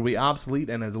language will be obsolete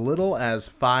in as little as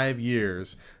 5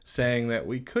 years, saying that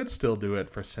we could still do it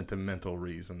for sentimental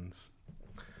reasons.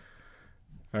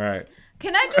 All right.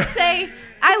 Can I just say,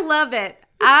 I love it.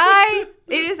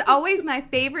 It is always my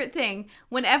favorite thing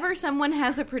whenever someone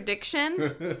has a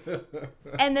prediction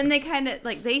and then they kind of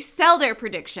they sell their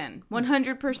prediction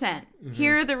 100%. Mm-hmm.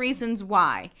 Here are the reasons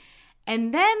why.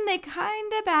 And then they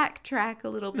kind of backtrack a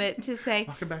little bit to say,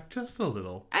 Walk it back just a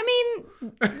little. I mean,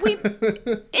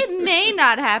 it may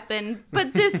not happen,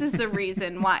 but this is the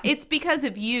reason why. It's because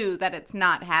of you that it's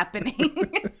not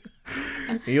happening.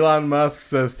 Elon Musk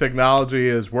says technology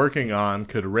is working on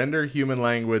could render human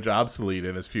language obsolete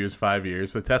in as few as 5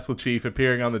 years. The Tesla chief,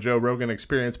 appearing on the Joe Rogan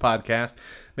Experience podcast,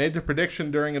 made the prediction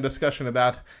during a discussion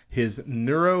about his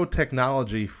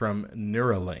neurotechnology from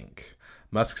Neuralink.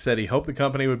 Musk said he hoped the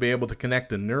company would be able to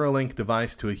connect a Neuralink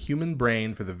device to a human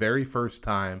brain for the very first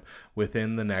time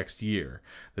within the next year.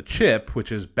 The chip,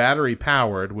 which is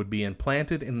battery-powered, would be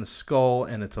implanted in the skull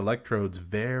and its electrodes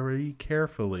very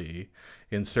carefully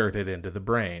inserted into the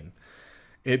brain.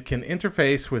 It can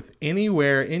interface with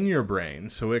anywhere in your brain,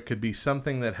 so it could be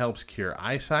something that helps cure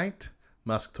eyesight,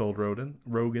 Musk told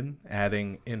Rogan,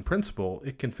 adding, in principle,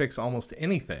 it can fix almost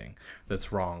anything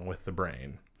that's wrong with the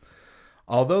brain.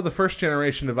 Although the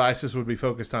first-generation devices would be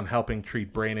focused on helping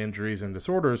treat brain injuries and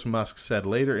disorders, Musk said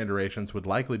later iterations would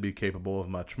likely be capable of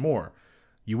much more.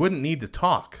 You wouldn't need to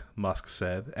talk, Musk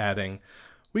said, adding,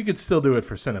 we could still do it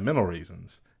for sentimental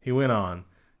reasons. He went on,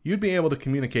 you'd be able to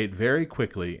communicate very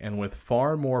quickly and with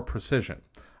far more precision.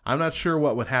 I'm not sure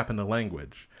what would happen to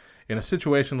language. In a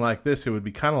situation like this, it would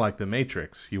be kind of like the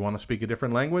Matrix. You want to speak a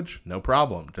different language? No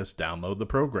problem. Just download the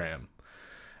program.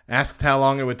 Asked how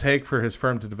long it would take for his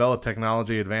firm to develop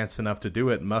technology advanced enough to do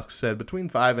it, Musk said between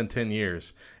 5 and 10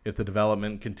 years if the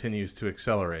development continues to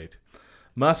accelerate.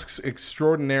 Musk's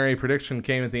extraordinary prediction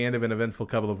came at the end of an eventful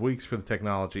couple of weeks for the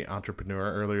technology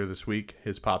entrepreneur. Earlier this week,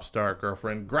 his pop star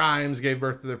girlfriend Grimes gave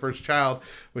birth to their first child,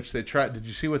 which they tried. Did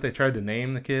you see what they tried to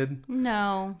name the kid?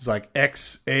 No. It's like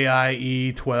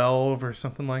XAIE12 or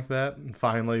something like that. And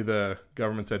finally, the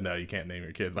government said, no, you can't name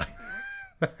your kid like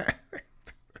that.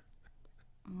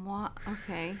 What?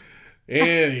 Okay.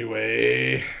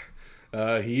 Anyway,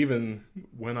 he even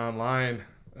went online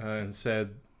and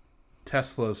said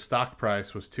Tesla's stock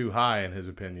price was too high in his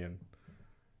opinion,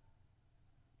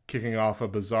 kicking off a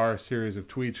bizarre series of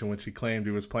tweets in which he claimed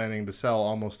he was planning to sell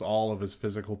almost all of his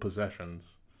physical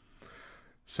possessions.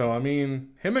 So, I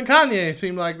mean, him and Kanye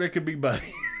seem like they could be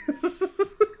buddies.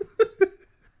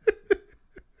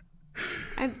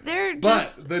 They're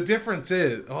just... But the difference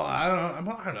is, well, I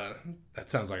don't know.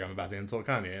 That sounds like I'm about to insult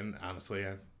Kanye, and honestly,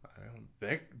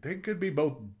 they could be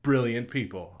both brilliant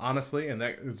people, honestly, and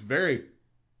that is very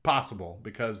possible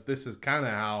because this is kind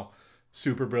of how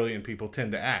super brilliant people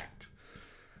tend to act.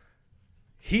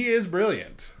 He is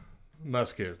brilliant,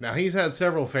 Musk is. Now, he's had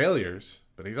several failures,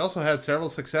 but he's also had several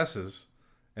successes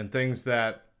and things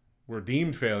that were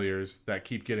deemed failures that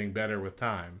keep getting better with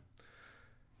time.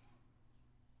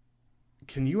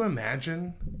 Can you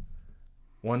imagine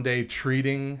one day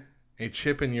treating a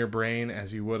chip in your brain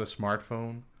as you would a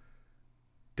smartphone?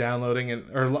 Downloading it,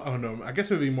 I guess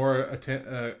it would be more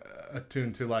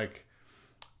attuned to like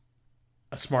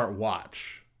a smart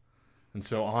watch. And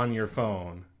so on your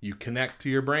phone, you connect to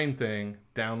your brain thing,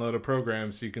 download a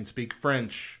program so you can speak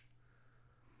French.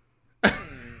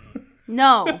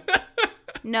 No.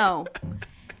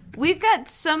 We've got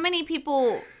so many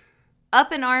people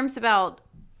up in arms about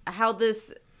how the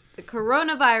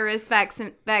coronavirus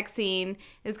vaccine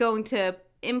is going to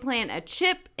implant a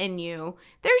chip in you.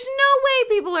 There's no way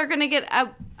people are going to get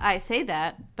up. I say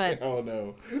that, but... Oh,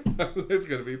 no. There's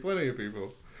going to be plenty of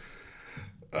people.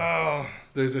 Oh,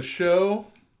 there's a show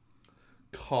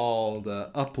called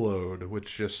Upload,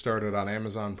 which just started on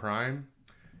Amazon Prime,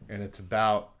 and it's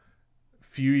about a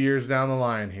few years down the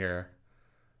line here.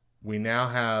 We now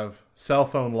have cell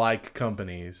phone-like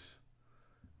companies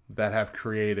that have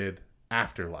created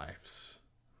afterlives,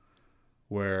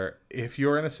 where if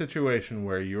you're in a situation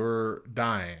where you're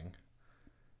dying,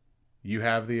 you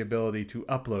have the ability to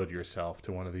upload yourself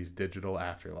to one of these digital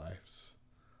afterlives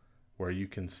where you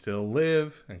can still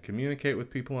live and communicate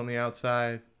with people on the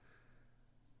outside,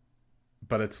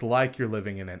 but it's like you're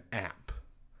living in an app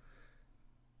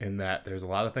in that there's a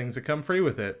lot of things that come free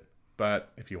with it,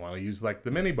 but if you want to use like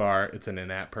the minibar, it's an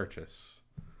in-app purchase.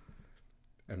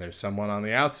 And there's someone on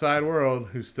the outside world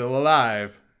who's still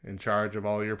alive in charge of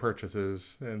all your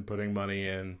purchases and putting money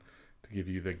in to give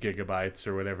you the gigabytes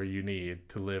or whatever you need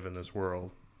to live in this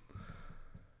world.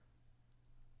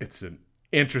 It's an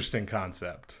interesting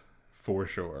concept, for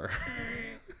sure.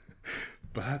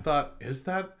 But I thought, is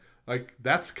that, like,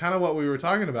 that's kind of what we were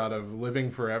talking about of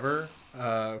living forever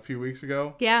a few weeks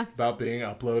ago? Yeah. About being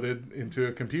uploaded into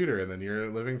a computer and then you're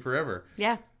living forever.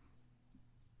 Yeah.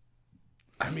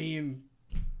 I mean...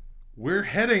 we're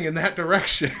heading in that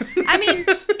direction. I mean,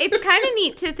 it's kind of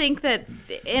neat to think that,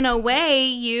 in a way,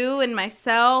 you and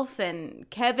myself and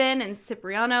Kevin and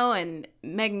Cipriano and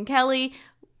Megyn Kelly,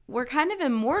 we're kind of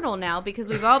immortal now because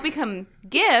we've all become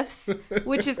gifts,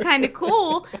 which is kind of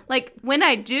cool. Like, when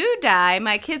I do die,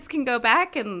 my kids can go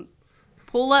back and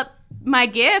pull up my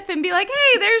GIF and be like,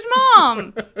 hey, there's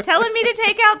Mom telling me to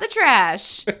take out the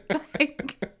trash.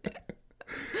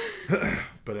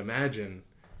 But imagine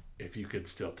if you could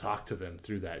still talk to them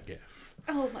through that GIF.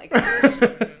 Oh, my gosh.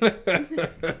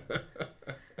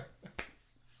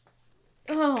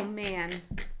 Oh, man.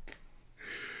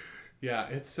 Yeah,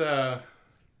 it's a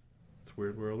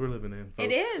weird world we're living in, folks.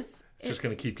 It is. It's just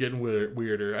going to keep getting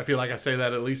weirder. I feel like I say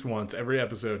that at least once every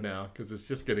episode now because it's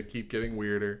just going to keep getting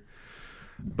weirder.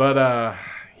 But, yeah.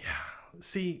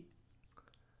 See,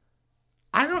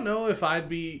 I don't know if I'd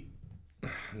be...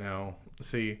 No.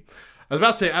 See, I was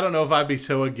about to say, I don't know if I'd be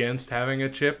so against having a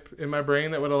chip in my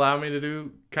brain that would allow me to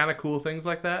do kind of cool things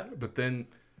like that. But then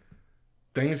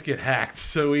things get hacked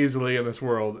so easily in this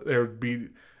world. It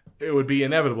would be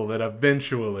inevitable that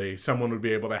eventually someone would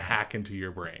be able to hack into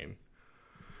your brain.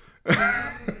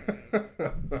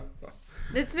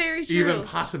 That's very true. Even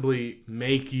possibly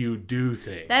make you do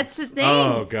things. That's the thing.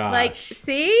 Oh, gosh. Like,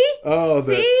 see? Oh,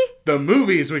 see? The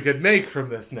movies we could make from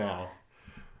this now.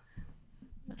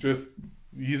 Just,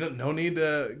 no need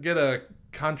to get a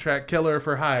contract killer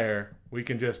for hire. We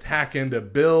can just hack into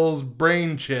Bill's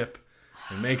brain chip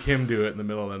and make him do it in the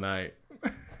middle of the night.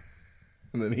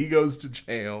 And then he goes to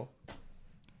jail.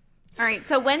 All right,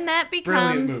 so when that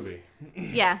Brilliant becomes... movie.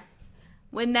 Yeah.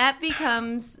 When that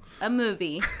becomes a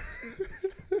movie,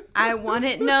 I want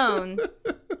it known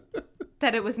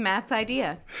that it was Matt's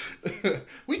idea.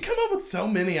 We come up with so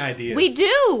many ideas. We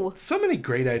do. So many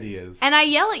great ideas. And I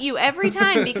yell at you every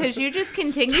time because you just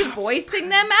continue voicing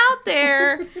them out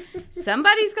there.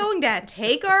 Somebody's going to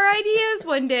take our ideas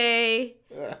one day.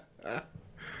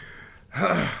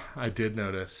 I did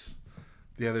notice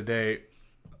the other day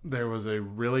there was a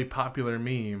really popular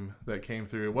meme that came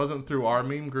through. It wasn't through our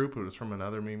meme group. It was from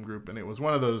another meme group. And it was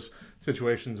one of those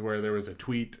situations where there was a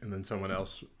tweet and then someone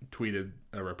else tweeted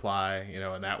a reply,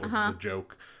 and that was the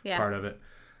joke part of it.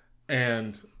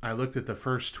 And I looked at the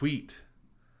first tweet,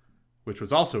 which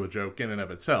was also a joke in and of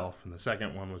itself. And the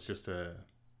second one was just a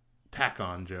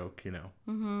tack-on joke,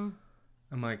 Mm-hmm.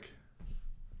 I'm like,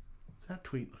 that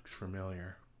tweet looks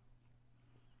familiar.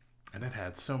 And it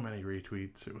had so many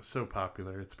retweets. It was so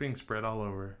popular. It's being spread all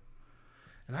over.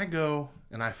 And I go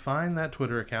and I find that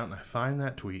Twitter account and I find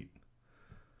that tweet.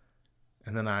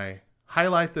 And then I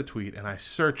highlight the tweet and I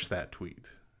search that tweet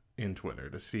in Twitter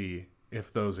to see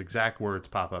if those exact words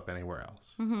pop up anywhere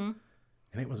else. Mm-hmm.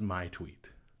 And it was my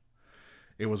tweet.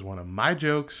 It was one of my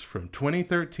jokes from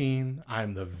 2013.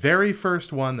 I'm the very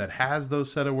first one that has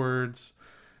those set of words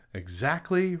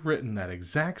exactly written that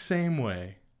exact same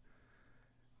way.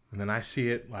 And then I see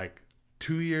it like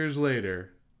 2 years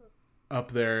later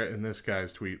up there in this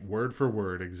guy's tweet, word for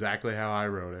word, exactly how I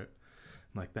wrote it.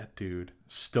 I'm like, that dude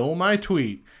stole my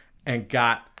tweet and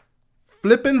got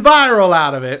flipping viral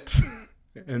out of it.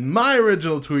 And my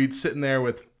original tweet sitting there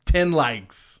with 10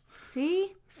 likes.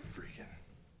 See? Freaking.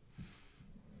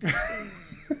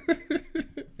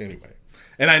 Anyway.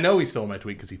 And I know he stole my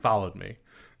tweet because he followed me.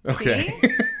 Okay.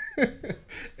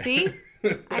 See?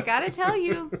 I gotta tell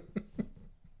you.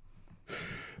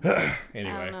 Anyway.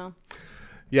 I don't know.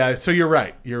 Yeah, so you're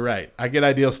right. You're right. I get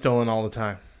ideas stolen all the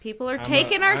time. People are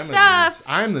taking our stuff.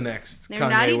 I'm the next They're Kanye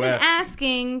not even West.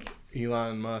 asking.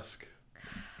 Elon Musk.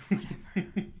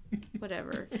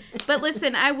 Whatever. But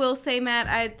listen, I will say, Matt,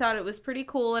 I thought it was pretty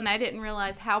cool, and I didn't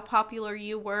realize how popular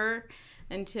you were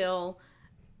until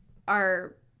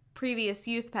our previous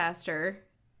youth pastor,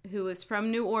 who was from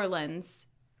New Orleans,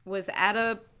 was at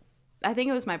I think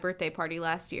it was my birthday party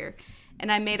last year.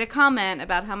 And I made a comment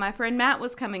about how my friend Matt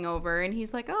was coming over. And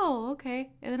he's like, oh, okay.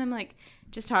 And then I'm like,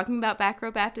 just talking about Back Row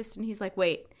Baptist. And he's like,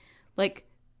 wait, like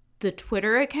the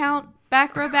Twitter account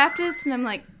Back Row Baptist? And I'm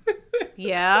like,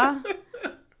 yeah.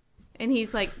 And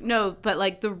he's like, no, but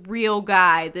like the real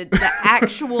guy, the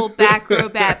actual Back Row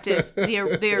Baptist, the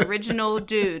original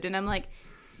dude. And I'm like,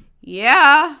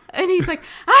 yeah. And he's like,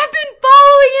 I've been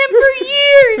following him for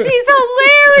years. He's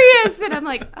hilarious. And I'm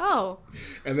like, oh.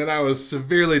 And then I was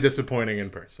severely disappointing in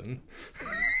person.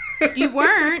 You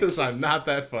weren't. Because I'm not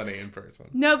that funny in person.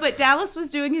 No, but Dallas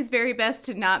was doing his very best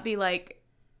to not be like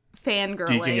fangirling.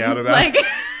 Geeking out about it.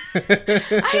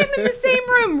 I am in the same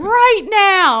room right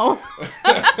now.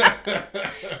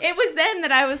 It was then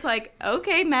that I was like,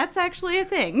 okay, Matt's actually a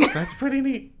thing. That's pretty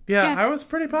neat. Yeah, I was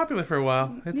pretty popular for a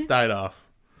while. It's died off.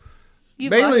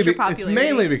 You've lost your popularity. It's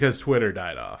mainly because Twitter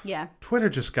died off. Yeah. Twitter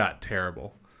just got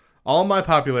terrible. All my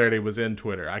popularity was in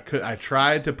Twitter. I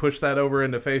tried to push that over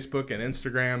into Facebook and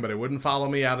Instagram, but it wouldn't follow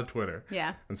me out of Twitter.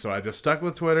 Yeah. And so I just stuck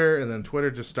with Twitter, and then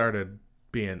Twitter just started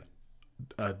being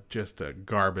just a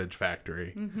garbage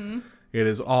factory. Mm-hmm. It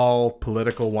is all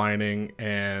political whining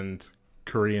and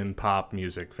Korean pop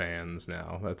music fans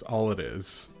now. That's all it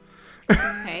is.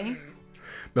 Okay.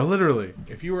 No, literally,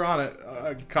 if you were on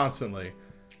it constantly,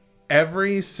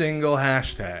 every single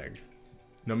hashtag,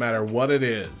 no matter what it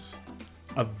is,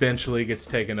 eventually gets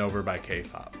taken over by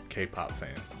K-pop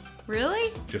fans.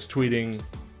 Really? Just tweeting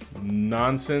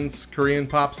nonsense Korean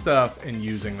pop stuff and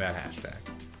using that hashtag.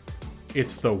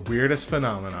 It's the weirdest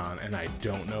phenomenon, and I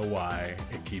don't know why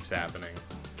it keeps happening,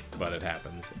 but it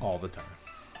happens all the time.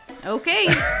 Okay.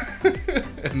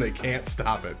 And they can't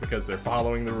stop it because they're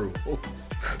following the rules.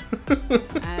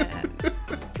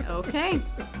 Okay.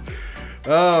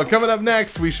 Oh, coming up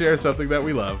next, we share something that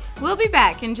we love. We'll be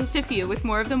back in just a few with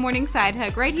more of the Morning Side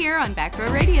Hug right here on Back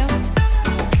Row Radio.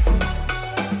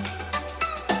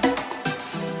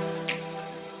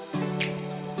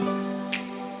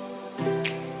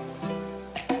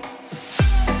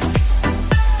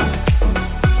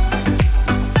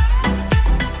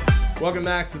 Welcome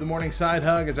back to the Morning Side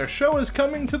Hug as our show is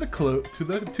coming to the close. To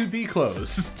the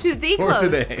for close.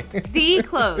 today. The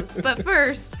close. But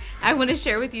first, I want to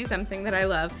share with you something that I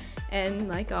love. And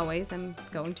like always, I'm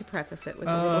going to preface it with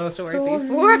a little story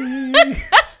before.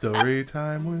 Story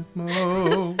time with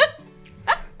Mo.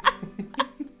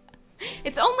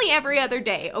 It's only every other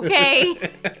day, okay?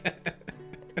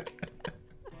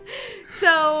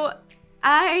 So,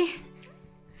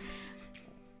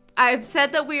 I've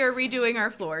said that we are redoing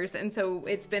our floors, and so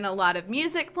it's been a lot of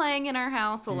music playing in our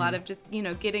house, a lot of just,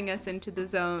 getting us into the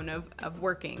zone of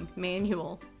working,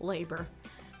 manual labor.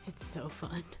 It's so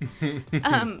fun.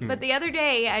 But the other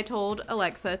day, I told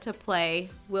Alexa to play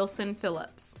Wilson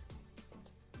Phillips.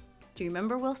 Do you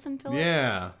remember Wilson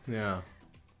Phillips? Yeah.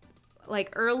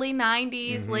 Like early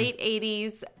 90s, late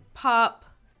 80s pop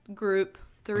group.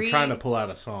 I'm trying to pull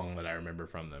out a song that I remember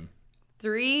from them.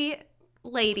 3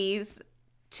 ladies.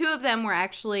 2 of them were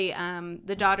actually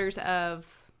the daughters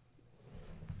of,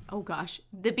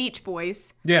 the Beach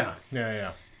Boys. Yeah.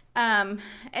 And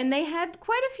they had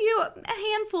a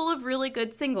handful of really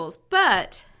good singles.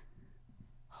 But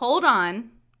Hold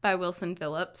On by Wilson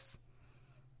Phillips.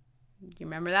 Do you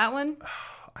remember that one?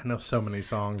 I know so many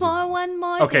songs. For one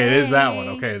more Okay, day. it is that one.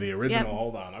 Okay, the original Yep.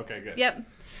 Hold On. Okay, good. Yep.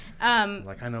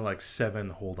 I know 7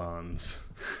 hold-ons.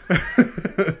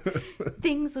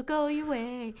 Things will go your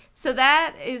way. So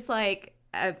that is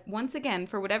once again,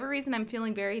 for whatever reason, I'm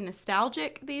feeling very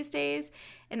nostalgic these days.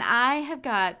 And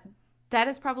that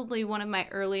is probably one of my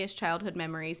earliest childhood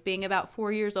memories, being about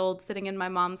 4 years old, sitting in my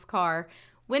mom's car,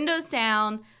 windows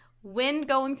down, wind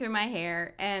going through my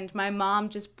hair, and my mom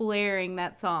just blaring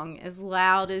that song as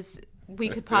loud as we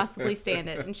could possibly stand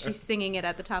it. And she's singing it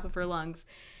at the top of her lungs.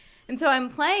 And so I'm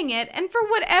playing it, and for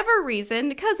whatever reason,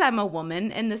 because I'm a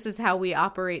woman, and this is how we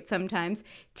operate sometimes,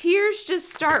 tears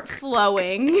just start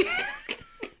flowing.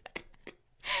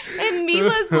 And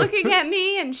Mila's looking at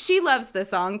me, and she loves the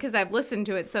song because I've listened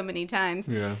to it so many times.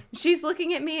 Yeah. She's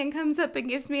looking at me and comes up and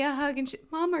gives me a hug, and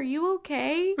Mom, are you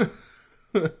okay?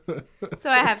 So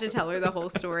I have to tell her the whole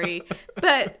story.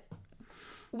 But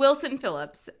Wilson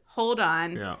Phillips, Hold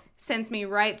On, sends me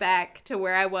right back to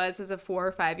where I was as a 4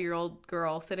 or 5-year-old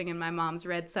girl sitting in my mom's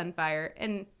red Sunfire.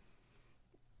 And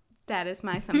that is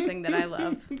my something that I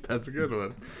love. That's a good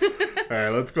one. All right,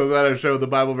 let's close out our show with the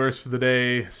Bible verse for the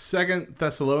day. 2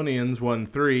 Thessalonians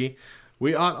 1:3.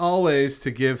 We ought always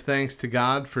to give thanks to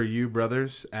God for you,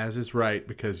 brothers, as is right,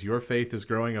 because your faith is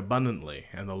growing abundantly,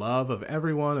 and the love of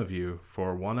every one of you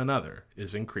for one another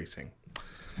is increasing.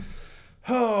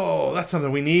 Oh, that's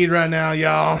something we need right now,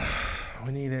 y'all.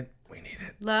 We need it.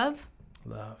 Love.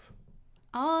 Love.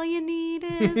 All you need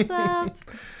is love.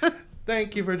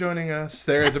 Thank you for joining us.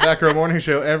 There is a Back Row Morning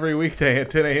Show every weekday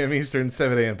at 10 a.m. Eastern,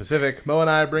 7 a.m. Pacific. Mo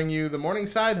and I bring you the Morning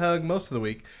Side Hug most of the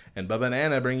week, and Bubba and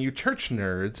Anna bring you Church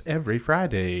Nerds every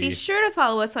Friday. Be sure to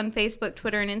follow us on Facebook,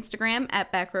 Twitter, and Instagram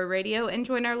at Back Row Radio, and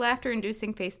join our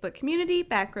laughter-inducing Facebook community,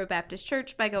 Back Row Baptist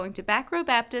Church, by going to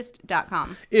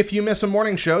backrowbaptist.com. If you miss a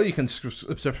morning show, you can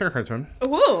subscribe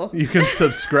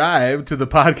to the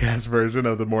podcast version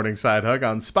of the Morning Side Hug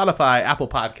on Spotify, Apple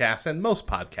Podcasts, and most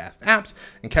podcast apps,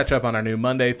 and catch up on our new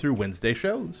Monday through Wednesday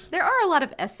shows. There are a lot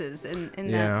of S's in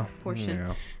that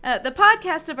portion. Yeah. The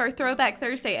podcast of our Throwback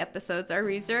Thursday episodes are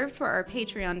reserved for our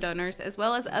Patreon donors, as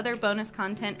well as other bonus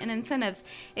content and incentives.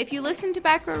 If you listen to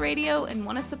Back Row Radio and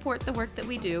want to support the work that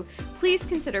we do, please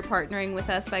consider partnering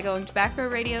with us by going to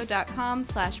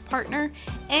backrowradio.com/partner.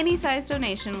 Any size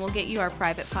donation will get you our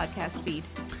private podcast feed.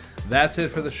 That's it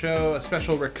for the show. A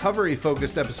special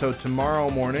recovery-focused episode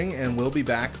tomorrow morning, and we'll be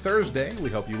back Thursday.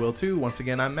 We hope you will, too. Once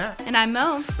again, I'm Matt. And I'm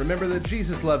Mo. Remember that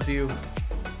Jesus loves you.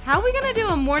 How are we going to do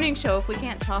a morning show if we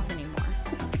can't talk anymore?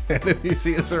 And if you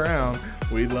see us around,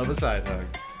 we'd love a side hug.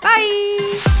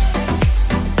 Bye!